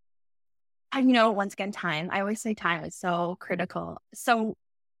 Once again, time. I always say time is so critical. So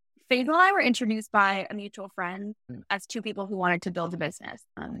Faisal and I were introduced by a mutual friend as two people who wanted to build a business.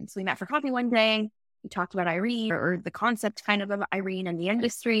 So we met for coffee one day. We talked about Irene or the concept kind of Irene and the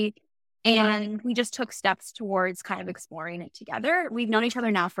industry. And we just took steps towards kind of exploring it together. We've known each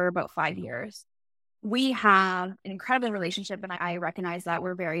other now for about 5 years. We have an incredible relationship, and I recognize that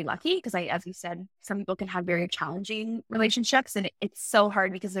we're very lucky because as you said, some people can have very challenging relationships, and it's so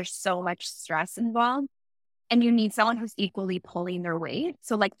hard because there's so much stress involved, and you need someone who's equally pulling their weight.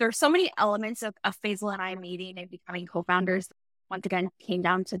 So like there's so many elements of Faisal and I meeting and becoming co-founders. Once again, came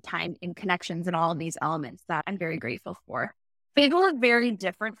down to time and connections and all of these elements that I'm very grateful for. Faisal is very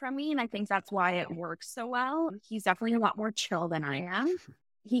different from me, and I think that's why it works so well. He's definitely a lot more chill than I am.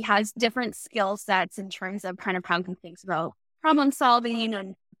 He has different skill sets in terms of kind of how he thinks about problem solving.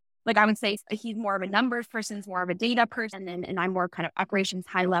 And like I would say, he's more of a numbers person, he's more of a data person, and I'm more kind of operations,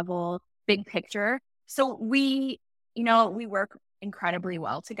 high level, big picture. So we work incredibly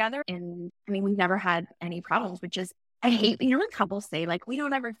well together. And I mean, we've never had any problems, which is, I hate, when couples say like, we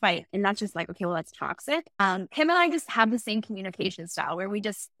don't ever fight. And that's just like, okay, well, that's toxic. Him and I just have the same communication style where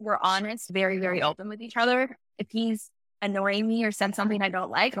we're honest, very, very open with each other. If he's annoying me or said something I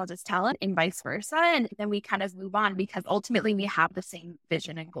don't like, I'll just tell it, and vice versa. And then we kind of move on because ultimately we have the same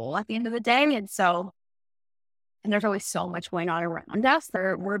vision and goal at the end of the day. And there's always so much going on around us.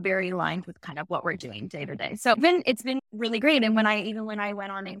 We're very aligned with kind of what we're doing day to day. So it's been really great. And when I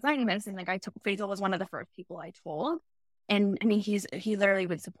went on anxiety medicine, like Faisal was one of the first people I told. And I mean, he literally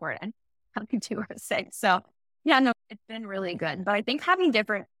would support it. How could 2 or 6? So yeah, no, it's been really good. But I think having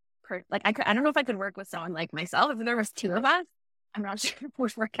different, I don't know if I could work with someone like myself. If there was 2 of us, I'm not sure if it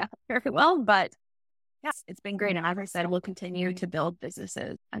would work out very well. But yes, it's been great. And as I said, we'll continue to build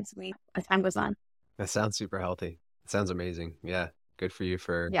businesses as time goes on. That sounds super healthy. It sounds amazing. Yeah. Good for you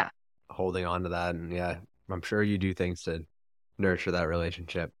for holding on to that. And yeah, I'm sure you do things to nurture that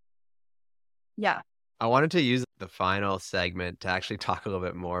relationship. Yeah. I wanted to use the final segment to actually talk a little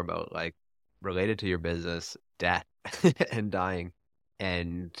bit more about like related to your business, death and dying.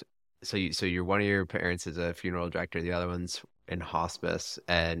 And so you're one of your parents is a funeral director, the other one's in hospice.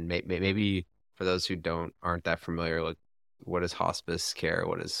 And maybe for those who aren't that familiar, like what is hospice care?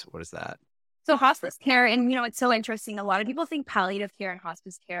 What is that? So hospice care, and it's so interesting. A lot of people think palliative care and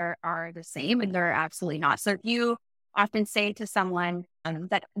hospice care are the same, and they're absolutely not. So if you often say to someone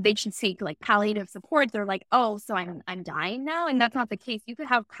that they should seek like palliative support, they're like, "Oh, so I'm dying now," and that's not the case. You could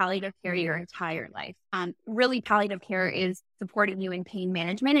have palliative care your entire life. Really, palliative care is supporting you in pain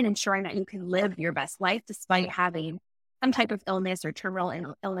management and ensuring that you can live your best life despite having some type of illness or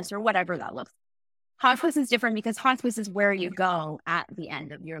terminal illness or whatever that looks like. Hospice is different because hospice is where you go at the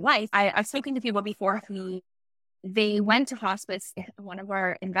end of your life. I've spoken to people before who they went to hospice. One of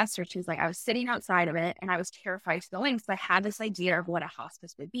our investors, she was like, I was sitting outside of it and I was terrified to go in because I had this idea of what a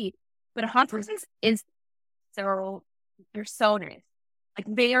hospice would be. But a hospice is so, they're so nice. Like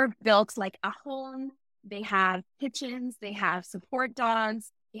they are built like a home. They have kitchens, they have support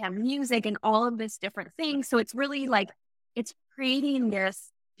dogs, they have music and all of this different things. So it's really like, it's creating this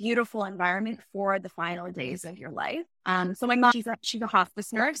beautiful environment for the final days of your life. So my mom, she's a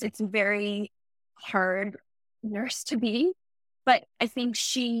hospice nurse. It's a very hard nurse to be, but I think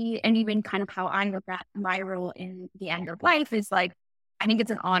and even kind of how I look at my role in the end of life is like, I think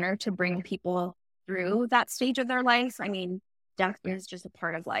it's an honor to bring people through that stage of their life. I mean, death is just a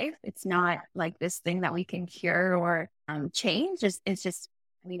part of life. It's not like this thing that we can cure or change. It's just,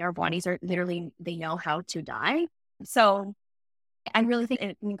 I mean, our bodies are literally, they know how to die. So I really think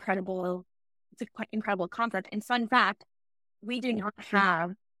it's an incredible concept. And fun fact, we do not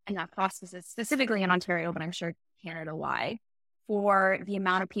have enough hospices, specifically in Ontario, but I'm sure Canada-wide, for the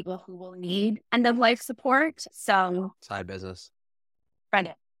amount of people who will need end-of-life support. So side business.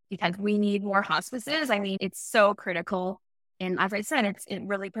 Brenda, because we need more hospices. I mean, it's so critical. And as I said, it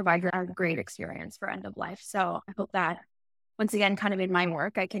really provides a great experience for end of life. So I hope that once again, kind of in my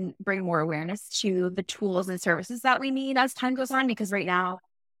work, I can bring more awareness to the tools and services that we need as time goes on. Because right now,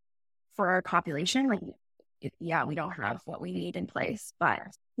 for our population, like, we don't have what we need in place. But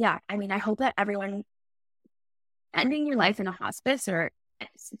yeah, I mean, I hope that everyone ending your life in a hospice or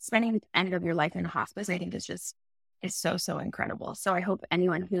spending the end of your life in a hospice, I think is so, so incredible. So I hope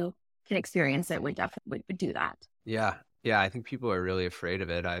anyone who can experience it would definitely would do that. Yeah. Yeah. I think people are really afraid of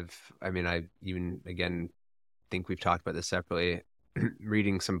it. I even, again, think we've talked about this separately,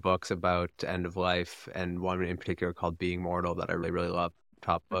 reading some books about end of life and one in particular called Being Mortal that I really, really love,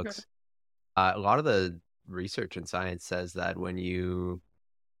 top books. A lot of the research and science says that when you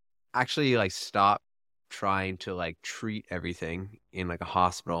actually like stop trying to like treat everything in like a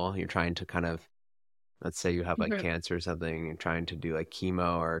hospital, you're trying to kind of let's say you have like cancer or something and trying to do like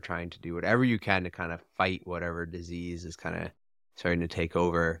chemo or trying to do whatever you can to kind of fight whatever disease is kind of starting to take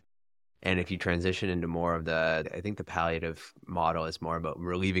over. And if you transition into more of I think the palliative model is more about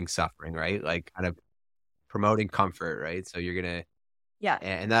relieving suffering, right? Like kind of promoting comfort, right? So you're going to, Yeah.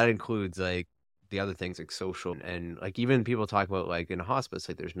 and that includes like the other things like social and like even people talk about like in a hospice,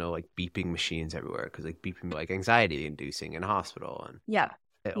 like there's no like beeping machines everywhere because like beeping like anxiety inducing in a hospital. And Yeah.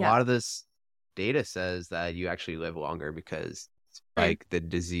 a lot of this data says that you actually live longer because like the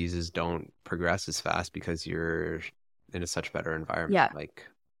diseases don't progress as fast because you're in a such better environment. Yeah. Like,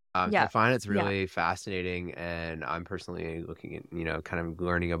 so I find it's really fascinating, and I'm personally looking at, you know, kind of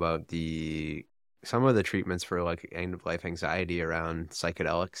learning about some of the treatments for like end of life anxiety around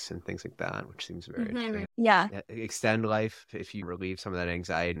psychedelics and things like that, which seems very interesting. Yeah. Extend life if you relieve some of that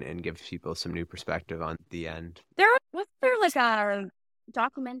anxiety and give people some new perspective on the end. Was there like a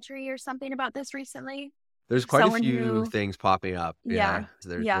documentary or something about this recently? There's quite a few things popping up.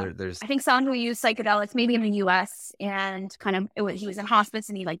 There's I think someone who used psychedelics, maybe in the US, and kind of he was in hospice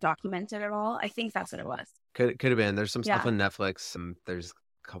and he like documented it all. I think that's what it was. Could have been. There's some stuff on Netflix. There's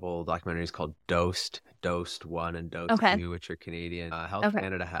a couple documentaries called Dosed 1 and Dosed 2, which are Canadian. Health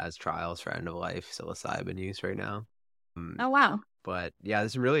Canada has trials for end of life psilocybin use right now. Oh wow! But yeah,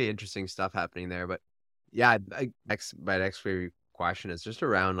 there's some really interesting stuff happening there. But yeah, my next question is just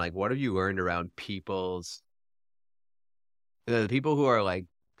around like what have you learned around the people who are like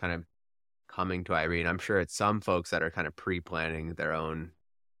kind of coming to Irene? I'm sure it's some folks that are kind of pre-planning their own,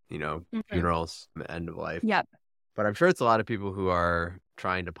 you know, funerals, end of life. Yep. But I'm sure it's a lot of people who are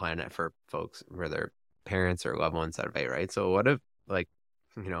trying to plan it for folks where their parents or loved ones that are right. So what if like,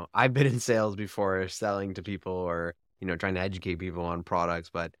 you know, I've been in sales before selling to people or, you know, trying to educate people on products,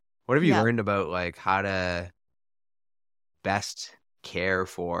 but what have you learned about like how to best care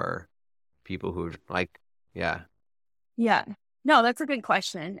for people who like, Yeah. No, that's a good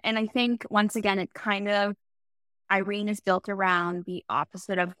question. And I think once again, it kind of, Irene is built around the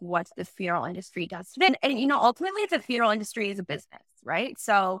opposite of what the funeral industry does today. And you know, ultimately the funeral industry is a business, right?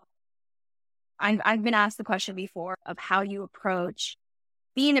 So I've been asked the question before of how you approach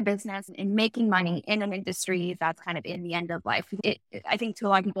being a business and making money in an industry that's kind of in the end of life. I think to a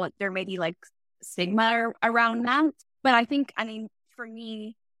lot of people, there may be like stigma around that. But I think, I mean, for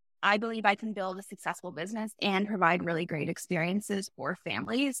me, I believe I can build a successful business and provide really great experiences for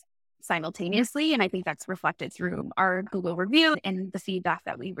families simultaneously. And I think that's reflected through our Google review and the feedback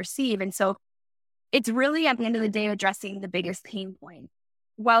that we receive. And so it's really at the end of the day addressing the biggest pain point.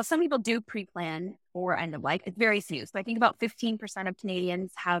 While some people do pre-plan for end of life, it's very few. So I think about 15% of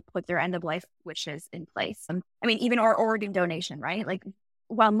Canadians have put their end of life wishes in place. I mean, even our organ donation, right? Like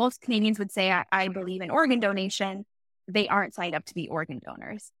while most Canadians would say, I believe in organ donation, they aren't signed up to be organ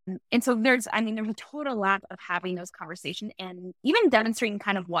donors. And so there's a total lack of having those conversations and even demonstrating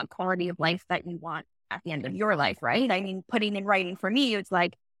kind of what quality of life that you want at the end of your life, right? I mean, putting in writing for me, it's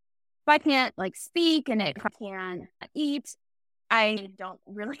like, if I can't like speak and if I can't eat, I don't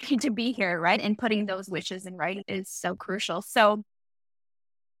really need to be here, right? And putting those wishes in writing is so crucial. So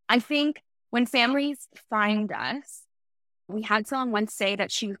I think when families find us, we had someone once say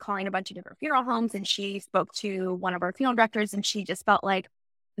that she was calling a bunch of different funeral homes and she spoke to one of our funeral directors and she just felt like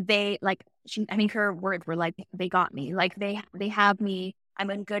her words were like, they got me, like they have me,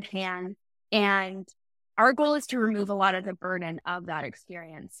 I'm in good hands. And our goal is to remove a lot of the burden of that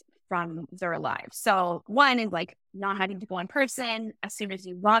experience from their lives. So one is like not having to go in person as soon as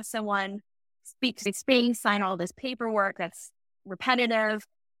you lost someone, speak to space, sign all this paperwork that's repetitive,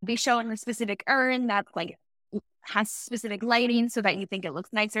 be shown a specific urn that like has specific lighting so that you think it looks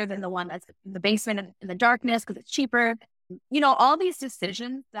nicer than the one that's in the basement in the darkness because it's cheaper. You know, all these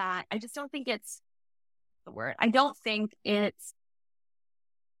decisions that I just don't think it's the word. I don't think it's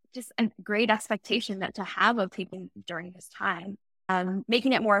just a great expectation that to have of people during this time.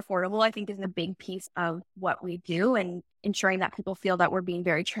 Making it more affordable, I think, is a big piece of what we do and ensuring that people feel that we're being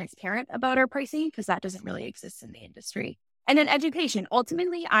very transparent about our pricing because that doesn't really exist in the industry. And then education.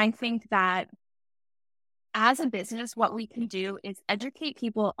 Ultimately, I think that as a business, what we can do is educate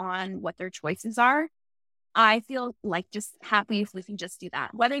people on what their choices are. I feel like just happy if we can just do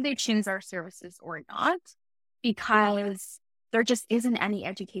that, whether they choose our services or not, because there just isn't any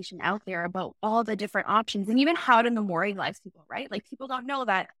education out there about all the different options and even how to memorialize people, right? Like people don't know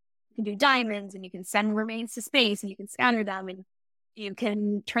that you can do diamonds and you can send remains to space and you can scatter them and you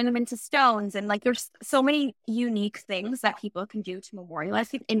can turn them into stones. And like there's so many unique things that people can do to memorialize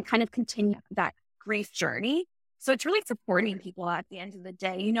people and kind of continue that grief journey. So it's really supporting people at the end of the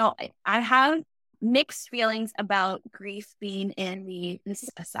day. You know, I have mixed feelings about grief being in this is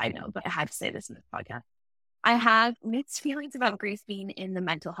a side note, but I have to say this in this podcast. I have mixed feelings about grief being in the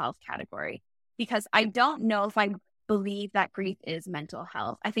mental health category because I don't know if I believe that grief is mental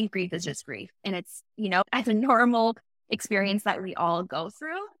health. I think grief is just grief, and it's, as a normal experience that we all go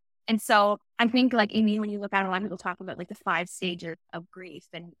through. And so I think, like, I mean, when you look at a lot of people talk about like the 5 stages of grief,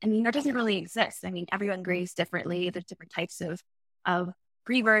 and I mean, that doesn't really exist. I mean, everyone grieves differently. There's different types of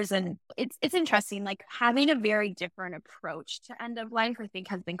grievers, and it's interesting. Like, having a very different approach to end of life, I think,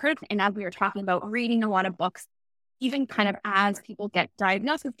 has been critical. And as we were talking about, reading a lot of books, even kind of as people get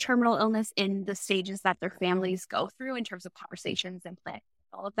diagnosed with terminal illness, in the stages that their families go through in terms of conversations and planning,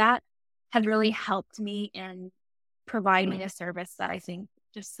 all of that has really helped me in providing a service that I think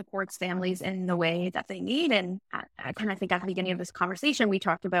just supports families in the way that they need. And I kind of think at the beginning of this conversation, we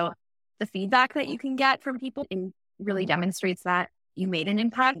talked about the feedback that you can get from people, and really demonstrates that you made an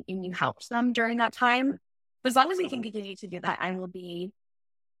impact and you helped them during that time. But as long as we can continue to do that, I will be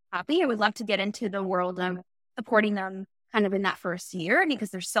happy. I would love to get into the world of supporting them kind of in that first year, because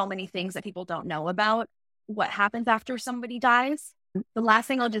there's so many things that people don't know about what happens after somebody dies. The last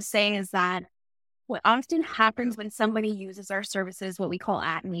thing I'll just say is that what often happens when somebody uses our services, what we call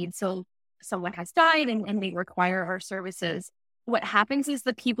at need, so someone has died and they require our services, what happens is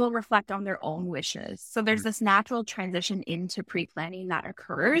the people reflect on their own wishes. So there's this natural transition into pre-planning that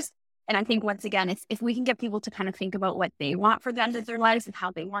occurs. And I think, once again, if we can get people to kind of think about what they want for the end of their lives and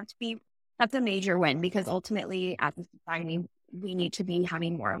how they want to be, that's a major win, because ultimately, as a society, we need to be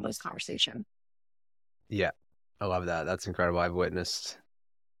having more of those conversations. Yeah, I love that. That's incredible. I've witnessed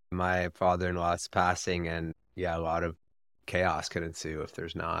my father-in-law's passing, and a lot of chaos can ensue if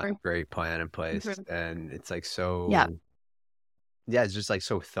there's not a great plan in place. And it's like it's just like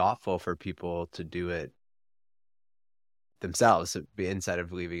so thoughtful for people to do it themselves instead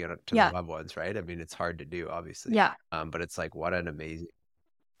of leaving it to their loved ones, right? I mean, it's hard to do, obviously. But it's like, what an amazing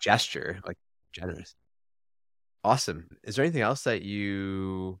gesture, like, generous. Awesome. Is there anything else that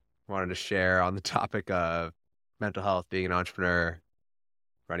you wanted to share on the topic of mental health, being an entrepreneur,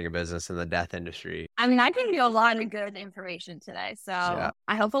 running a business in the death industry? I mean, I think you a lot of good information today. So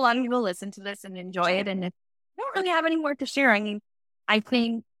I hope a lot of people listen to this and enjoy it. And if I don't really have any more to share, I mean, I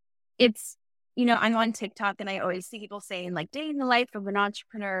think it's, I'm on TikTok and I always see people saying, like, day in the life of an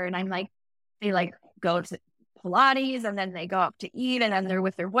entrepreneur. And I'm like, they like go to Pilates and then they go out to eat and then they're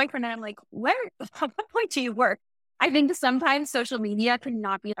with their boyfriend. And I'm like, at what point do you work? I think sometimes social media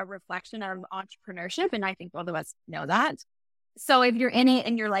cannot be a reflection of entrepreneurship. And I think both of us know that. So if you're in it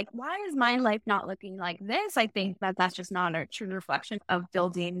and you're like, why is my life not looking like this? I think that's just not a true reflection of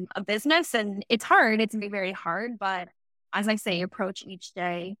building a business. And it's hard. It's very hard. But as I say, approach each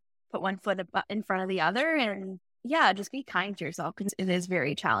day, put one foot in front of the other, and just be kind to yourself, because it is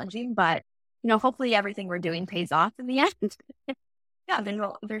very challenging. But, hopefully everything we're doing pays off in the end. Then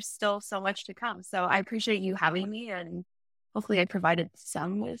there's still so much to come. So I appreciate you having me, and hopefully I provided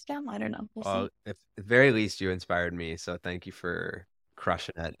some wisdom. I don't know. Well, at the very least, you inspired me. So thank you for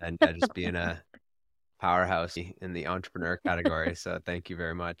crushing it and just being a powerhouse in the entrepreneur category. So thank you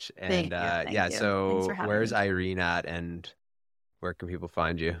very much. And Thank you. So where's Irene at, and where can people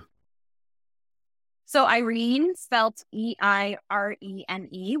find you? So Irene, spelled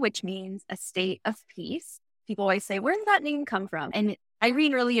Eirene, which means a state of peace. People always say, where did that name come from? And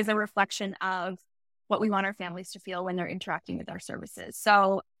Irene really is a reflection of what we want our families to feel when they're interacting with our services.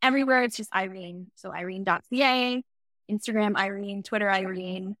 So everywhere it's just Irene. So irene.ca, Instagram Irene, Twitter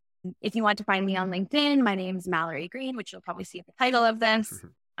Irene. If you want to find me on LinkedIn, my name is Mallory Greene, which you'll probably see at the title of this.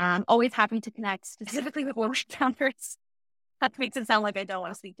 Always happy to connect specifically with women founders. That makes it sound like I don't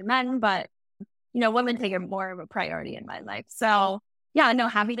want to speak to men, but women take more of a priority in my life. So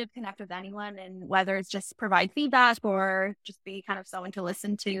happy to connect with anyone, and whether it's just provide feedback or just be kind of someone to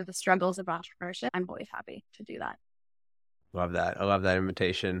listen to the struggles of entrepreneurship, I'm always happy to do that. Love that. I love that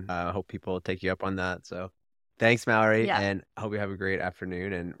invitation. I hope people take you up on that. So thanks, Mallory. And I hope you have a great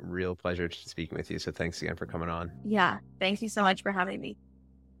afternoon, and real pleasure speaking with you. So thanks again for coming on. Yeah. Thank you so much for having me.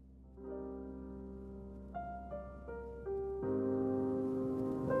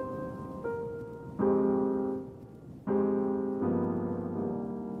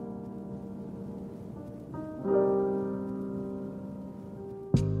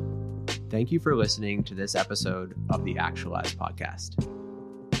 Thank you for listening to this episode of the Actualize podcast.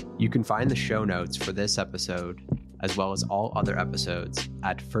 You can find the show notes for this episode, as well as all other episodes,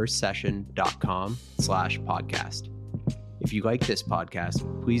 at firstsession.com/podcast. If you like this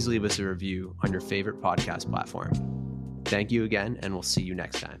podcast, please leave us a review on your favorite podcast platform. Thank you again, and we'll see you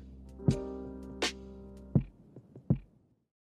next time.